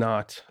that's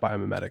not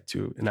biomimetic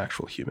to an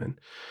actual human.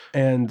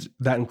 And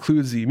that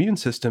includes the immune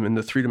system and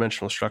the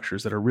three-dimensional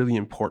structures that are really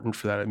important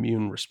for that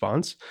immune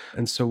response.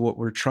 And so what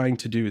we're trying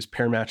to do is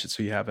pair match it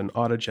so you have an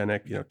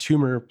autogenic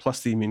tumor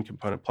plus the immune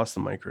component plus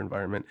the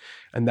microenvironment.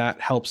 And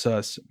that helps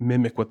us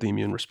mimic what the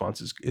immune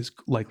response is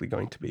likely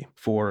going to be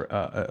for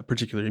a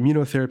particular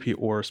immunotherapy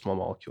or small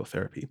molecule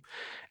therapy.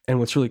 And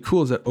what's really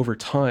cool is that over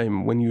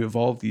time, when you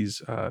evolve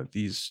these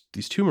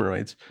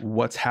tumoroids,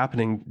 what's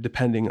happening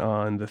depending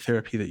on the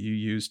therapy that you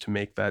use to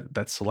make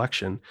that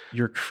selection,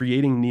 you're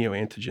creating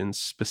neoantigens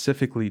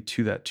specifically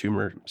to that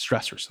tumor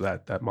stressor, so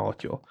that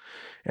molecule.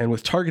 And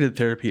with targeted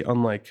therapy,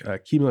 unlike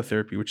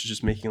chemotherapy, which is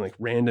just making like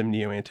random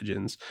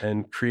neoantigens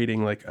and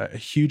creating like a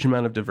huge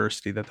amount of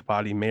diversity that the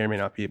body may or may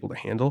not be able to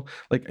handle.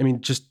 Like, I mean,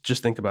 just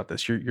think about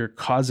this. You're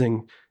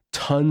causing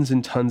tons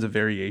and tons of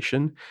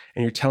variation,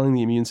 and you're telling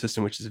the immune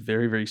system, which is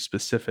very, very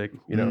specific,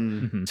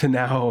 to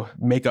now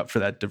make up for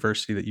that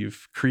diversity that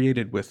you've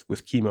created with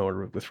chemo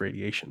or with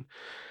radiation.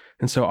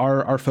 And so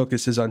our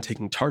focus is on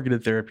taking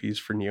targeted therapies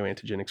for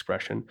neoantigen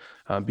expression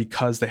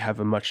because they have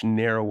a much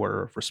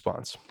narrower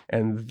response.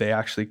 And they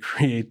actually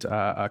create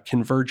a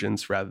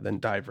convergence rather than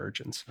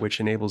divergence, which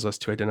enables us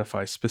to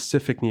identify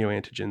specific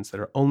neoantigens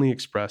that are only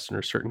expressed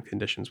under certain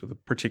conditions with a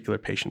particular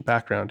patient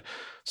background,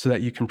 so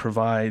that you can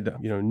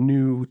provide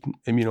new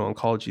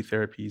immuno-oncology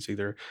therapies,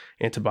 either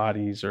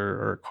antibodies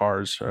or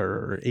CARs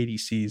or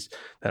ADCs,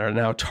 that are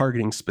now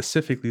targeting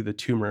specifically the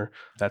tumor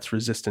that's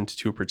resistant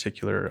to a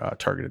particular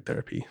targeted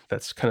therapy.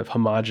 That's kind of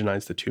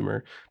homogenized the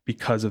tumor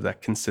because of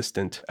that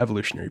consistent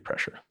evolutionary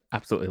pressure.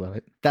 Absolutely love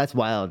it. That's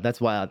wild. That's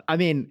wild. I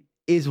mean,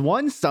 is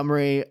one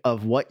summary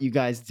of what you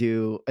guys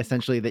do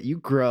essentially that you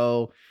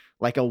grow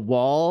like a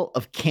wall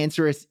of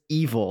cancerous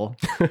evil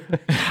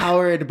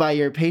powered by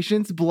your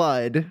patient's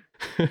blood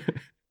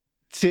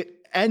to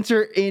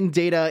enter in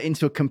data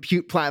into a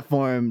compute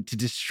platform to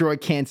destroy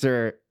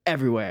cancer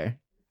everywhere?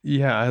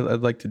 Yeah,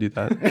 I'd like to do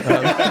that.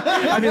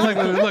 I mean,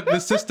 look, the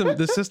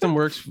system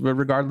works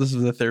regardless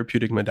of the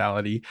therapeutic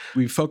modality.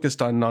 We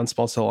focused on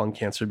non-small cell lung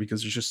cancer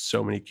because there's just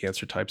so many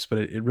cancer types, but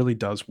it really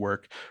does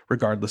work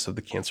regardless of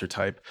the cancer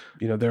type.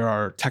 There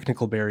are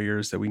technical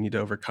barriers that we need to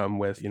overcome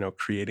with,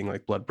 creating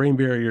like blood-brain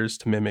barriers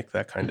to mimik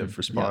that kind of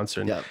response.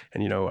 And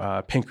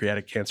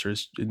pancreatic cancer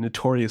is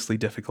notoriously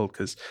difficult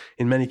because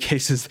in many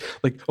cases,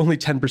 like only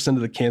 10%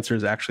 of the cancer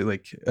is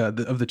actually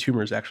of the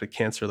tumor is actually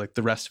cancer. Like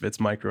the rest of it's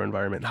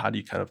microenvironment. How do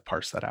you kind of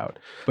parse that out?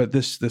 But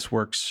this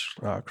works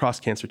across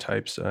cancer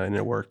types, and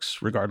it works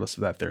regardless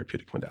of that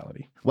therapeutic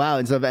modality. Wow.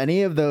 And so if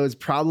any of those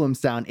problems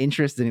sound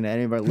interesting to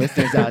any of our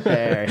listeners out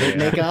there, hit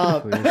Nick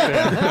up.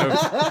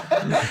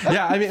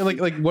 Yeah, I mean,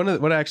 like one of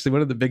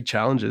the big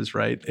challenges,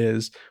 right,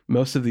 is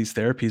most of these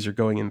therapies are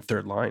going in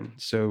third line.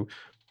 So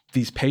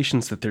these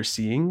patients that they're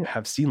seeing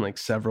have seen like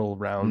several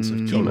rounds of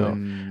chemo.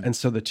 And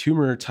so the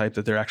tumor type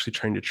that they're actually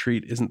trying to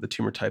treat isn't the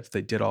tumor type that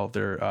they did all of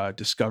their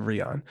discovery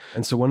on.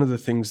 And so one of the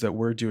things that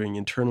we're doing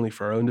internally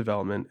for our own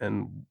development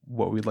and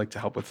what we'd like to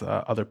help with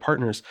other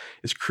partners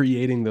is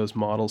creating those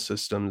model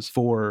systems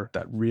for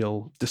that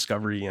real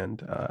discovery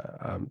and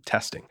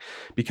testing.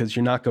 Because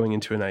you're not going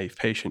into a naive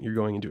patient, you're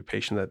going into a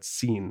patient that's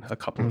seen a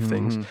couple of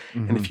things.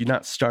 And if you're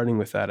not starting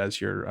with that as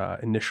your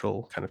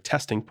initial kind of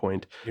testing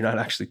point, you're not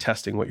actually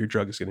testing what your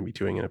drug is going to be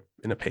doing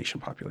in a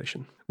patient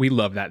population. We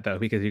love that though,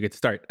 because you could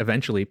start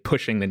eventually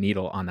pushing the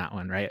needle on that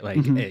one, right? Like,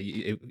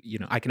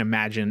 I can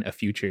imagine a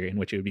future in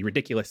which it would be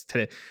ridiculous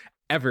to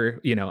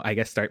ever, I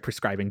guess, start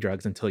prescribing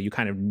drugs until you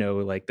kind of know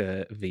like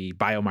the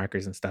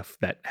biomarkers and stuff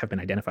that have been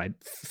identified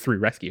through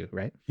rescue,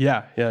 right?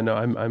 Yeah. No,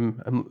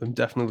 I'm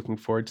definitely looking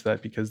forward to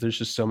that because there's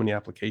just so many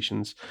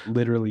applications,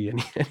 literally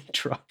any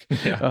drug.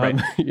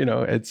 Right.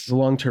 It's the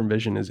long-term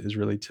vision is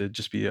really to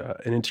just be an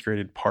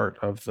integrated part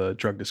of the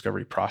drug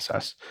discovery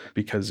process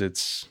because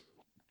it's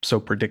so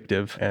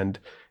predictive and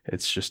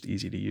it's just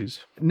easy to use.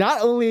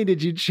 Not only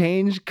did you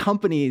change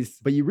companies,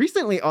 but you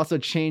recently also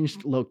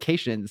changed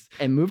locations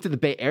and moved to the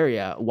Bay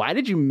Area. Why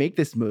did you make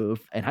this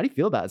move? And how do you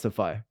feel about it so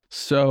far?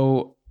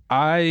 So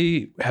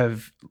I'm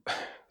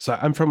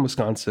from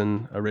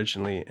Wisconsin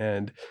originally,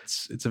 and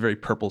it's a very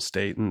purple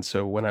state. And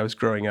so when I was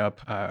growing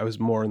up, I was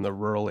more in the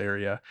rural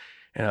area.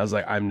 And I was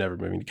like, I'm never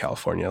moving to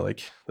California.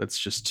 Like, that's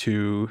just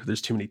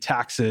there's too many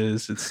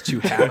taxes. It's too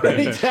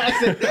happy.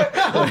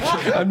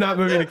 Like, I'm not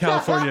moving to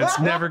California. It's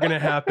never going to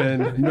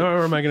happen.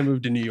 Nor am I going to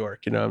move to New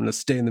York. I'm going to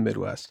stay in the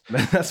Midwest.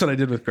 That's what I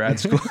did with grad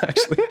school,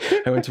 actually.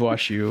 I went to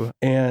WashU.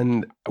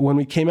 And when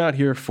we came out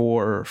here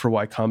for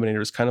Y Combinator, it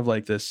was kind of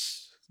like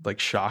this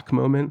shock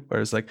moment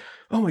where it's like,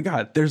 oh my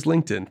God, there's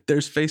LinkedIn,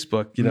 there's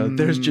Facebook,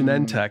 there's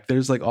Genentech,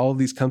 there's like all of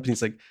these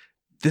companies, like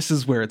this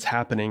is where it's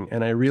happening.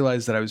 And I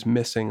realized that I was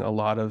missing a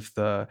lot of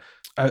the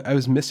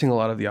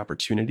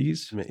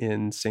opportunities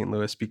in St.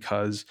 Louis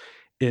because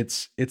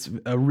it's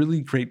a really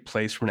great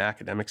place from an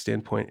academic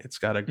standpoint. It's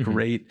got a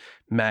great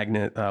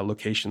magnet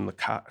location, the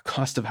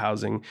cost of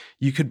housing.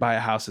 You could buy a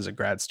house as a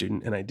grad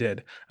student, and I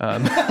did.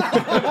 Can't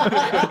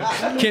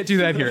do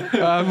that here.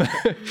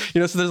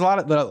 So there's a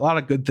lot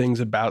of good things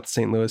about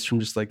St. Louis from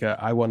just like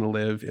I want to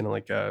live in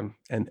like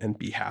and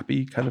be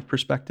happy kind of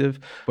perspective.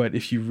 But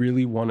if you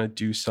really want to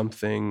do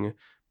something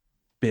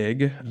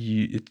big,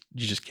 you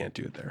just can't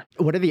do it there.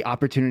 What are the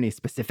opportunities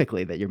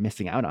specifically that you're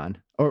missing out on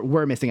or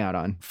we're missing out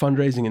on?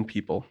 Fundraising and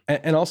people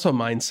and also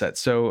mindset.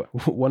 So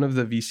one of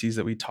the VCs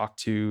that we talked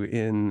to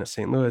in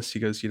St. Louis, he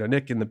goes,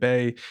 Nick, in the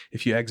Bay,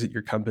 if you exit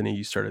your company,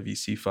 you start a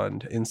VC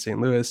fund. In St.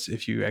 Louis,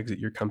 if you exit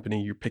your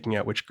company, you're picking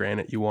out which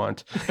granite you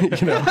want, in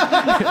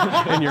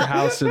your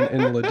house in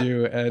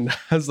Ladue. And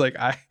I was like,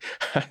 I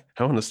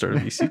want to start a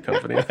VC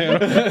company.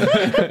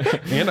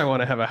 And I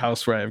want to have a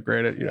house where I have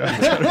granite,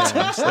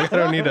 I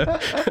don't need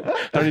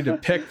to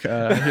pick,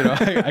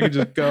 I can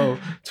just go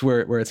to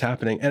where it's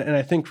happening. And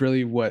I think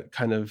really what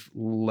kind of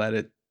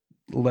let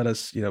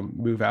us,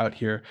 move out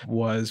here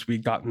was we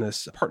got in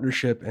this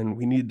partnership and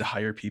we needed to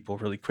hire people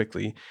really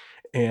quickly.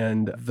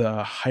 And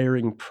the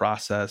hiring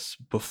process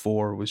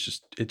before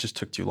it just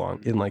took too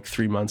long. In like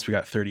 3 months, we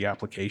got 30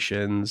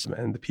 applications,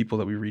 and the people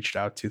that we reached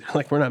out to, they're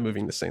like, we're not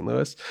moving to St.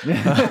 Louis.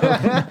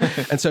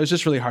 And so it's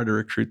just really hard to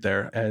recruit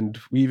there. And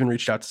we even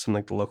reached out to some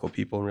like the local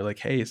people and we're like,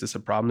 hey, is this a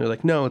problem? They're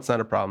like, no, it's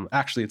not a problem.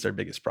 Actually, it's our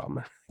biggest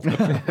problem.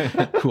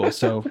 Cool.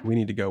 So we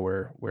need to go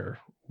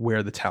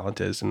where the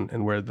talent is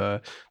and where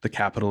the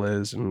capital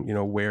is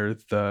and, where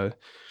the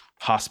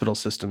hospital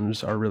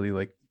systems are really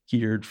like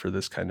geared for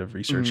this kind of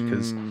research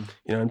because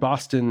in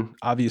Boston,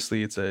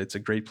 obviously it's a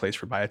great place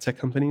for biotech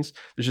companies.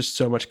 There's just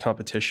so much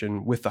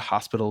competition with the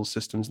hospital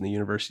systems and the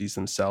universities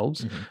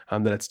themselves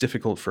that it's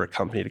difficult for a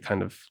company to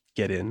kind of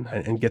get in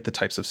and get the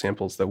types of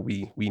samples that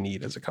we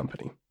need as a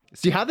company.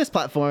 So you have this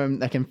platform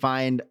that can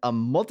find a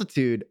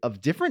multitude of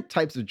different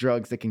types of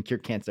drugs that can cure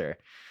cancer.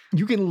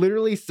 You can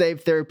literally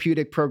save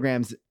therapeutic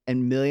programs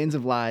and millions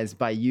of lives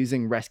by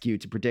using Rescue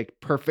to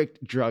predict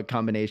perfect drug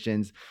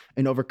combinations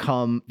and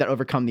overcome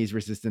these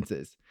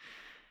resistances.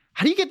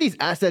 How do you get these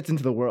assets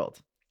into the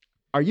world?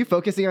 Are you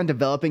focusing on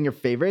developing your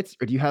favorites,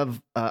 or do you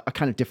have a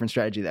kind of different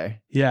strategy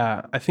there?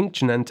 Yeah, I think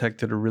Genentech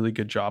did a really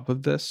good job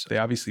of this. They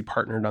obviously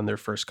partnered on their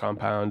first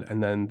compound,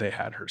 and then they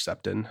had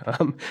Herceptin.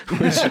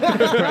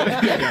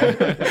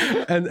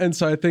 And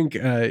so I think,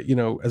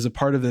 as a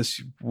part of this,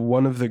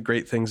 one of the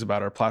great things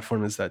about our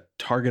platform is that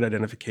target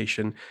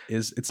identification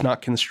it's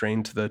not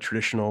constrained to the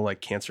traditional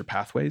like cancer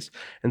pathways.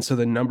 And so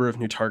the number of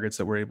new targets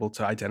that we're able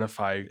to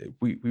identify,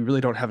 we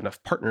really don't have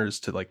enough partners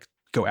to like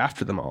go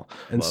after them all.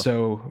 And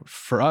so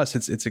for us,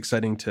 it's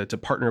exciting to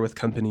partner with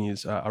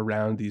companies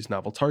around these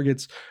novel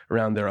targets,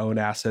 around their own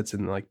assets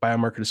and like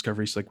biomarker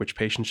discovery. So like which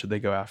patients should they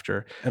go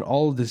after? And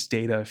all of this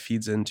data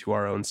feeds into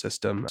our own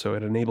system. So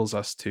it enables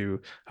us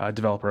to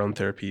develop our own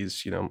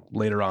therapies,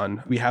 later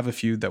on. We have a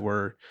few that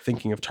we're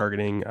thinking of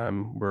targeting.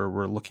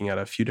 We're looking at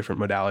a few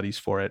different modalities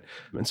for it.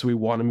 And so we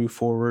want to move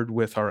forward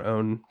with our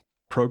own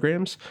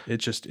programs.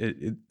 It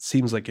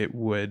seems like it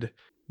would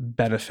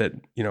benefit,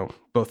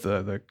 both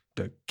the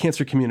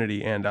cancer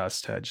community and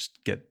us to just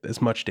get as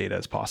much data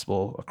as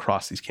possible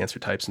across these cancer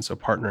types. And so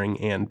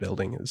partnering and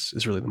building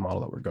is really the model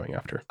that we're going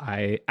after.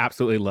 I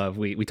absolutely love,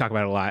 we talk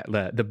about it a lot,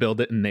 the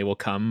build it and they will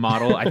come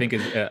model, I think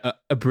is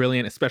a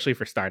brilliant, especially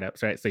for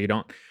startups, right? So you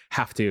don't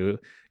have to,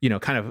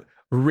 kind of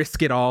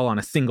risk it all on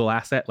a single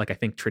asset like I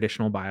think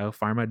traditional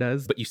biopharma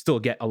does, but you still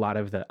get a lot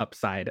of the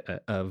upside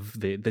of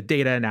the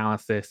data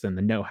analysis and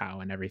the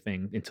know-how and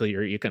everything until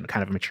you can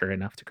kind of mature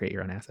enough to create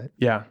your own asset.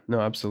 Yeah, no,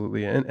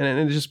 absolutely. And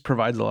it just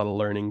provides a lot of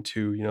learning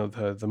too.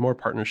 The more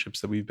partnerships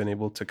that we've been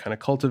able to kind of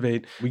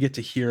cultivate, we get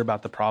to hear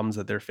about the problems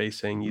that they're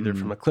facing, either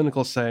from a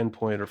clinical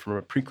standpoint or from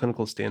a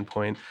preclinical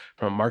standpoint,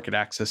 from a market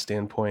access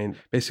standpoint.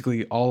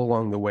 Basically, all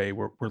along the way,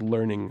 we're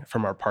learning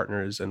from our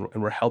partners and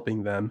we're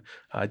helping them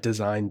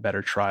design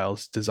better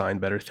trials, design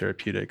better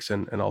therapeutics,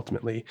 and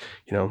ultimately,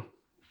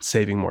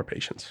 saving more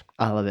patients.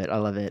 I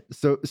love it.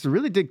 So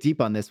really dig deep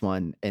on this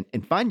one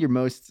and find your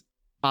most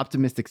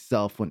optimistic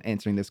self when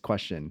answering this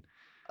question.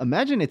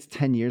 Imagine it's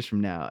 10 years from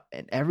now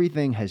and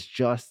everything has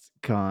just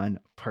gone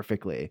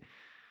perfectly.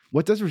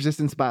 What does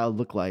Resistance Bio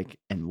look like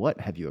and what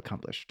have you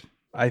accomplished?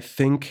 I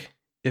think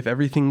if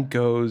everything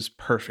goes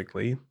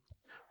perfectly,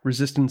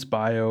 Resistance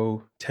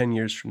Bio 10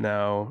 years from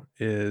now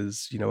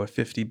is, a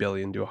 $50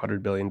 billion to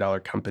 $100 billion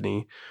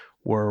company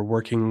We're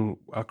working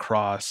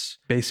across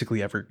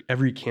basically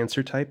every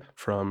cancer type,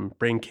 from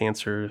brain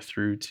cancer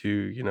through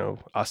to,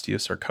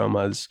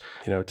 osteosarcomas,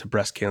 to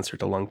breast cancer,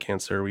 to lung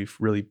cancer. We've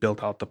really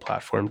built out the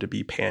platform to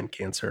be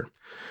pan-cancer.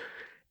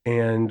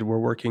 And we're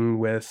working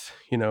with,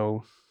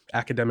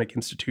 academic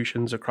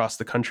institutions across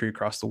the country,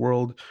 across the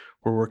world.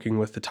 We're working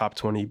with the top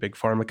 20 big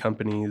pharma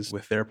companies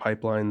with their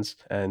pipelines.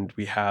 And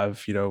we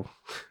have,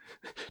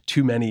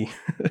 too many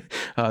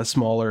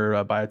smaller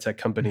biotech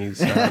companies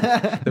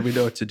that we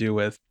know what to do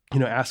with,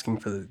 asking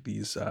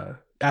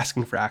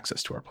for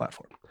access to our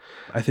platform.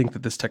 I think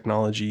that this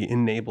technology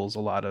enables a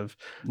lot of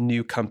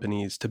new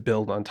companies to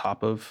build on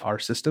top of our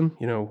system.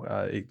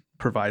 It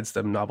provides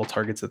them novel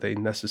targets that they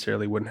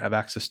necessarily wouldn't have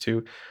access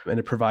to, and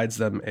it provides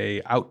them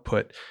a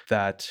output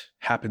that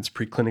happens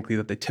preclinically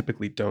that they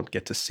typically don't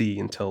get to see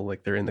until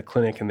they're in the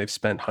clinic and they've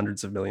spent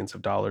hundreds of millions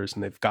of dollars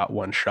and they've got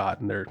one shot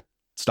and their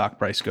stock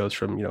price goes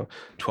from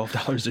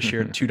 $12 a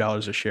share to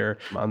 $2 a share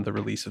on the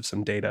release of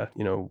some data.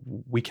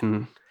 We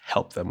can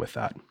help them with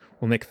that.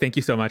 Well, Nick, thank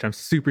you so much. I'm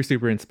super,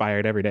 super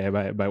inspired every day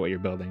by what you're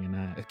building, and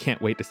I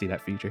can't wait to see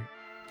that future.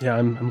 Yeah,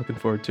 I'm looking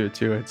forward to it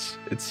too.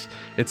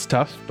 It's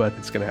tough, but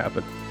it's going to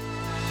happen.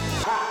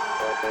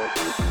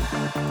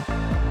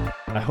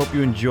 I hope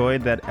you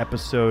enjoyed that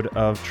episode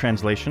of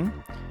Translation.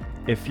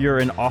 If you're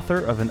an author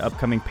of an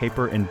upcoming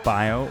paper in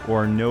bio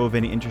or know of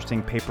any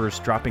interesting papers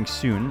dropping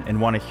soon and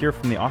want to hear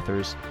from the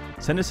authors,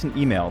 send us an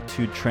email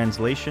to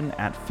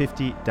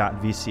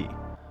translation@50.vc.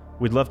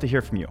 We'd love to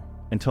hear from you.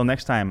 Until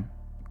next time,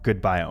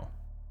 good bio.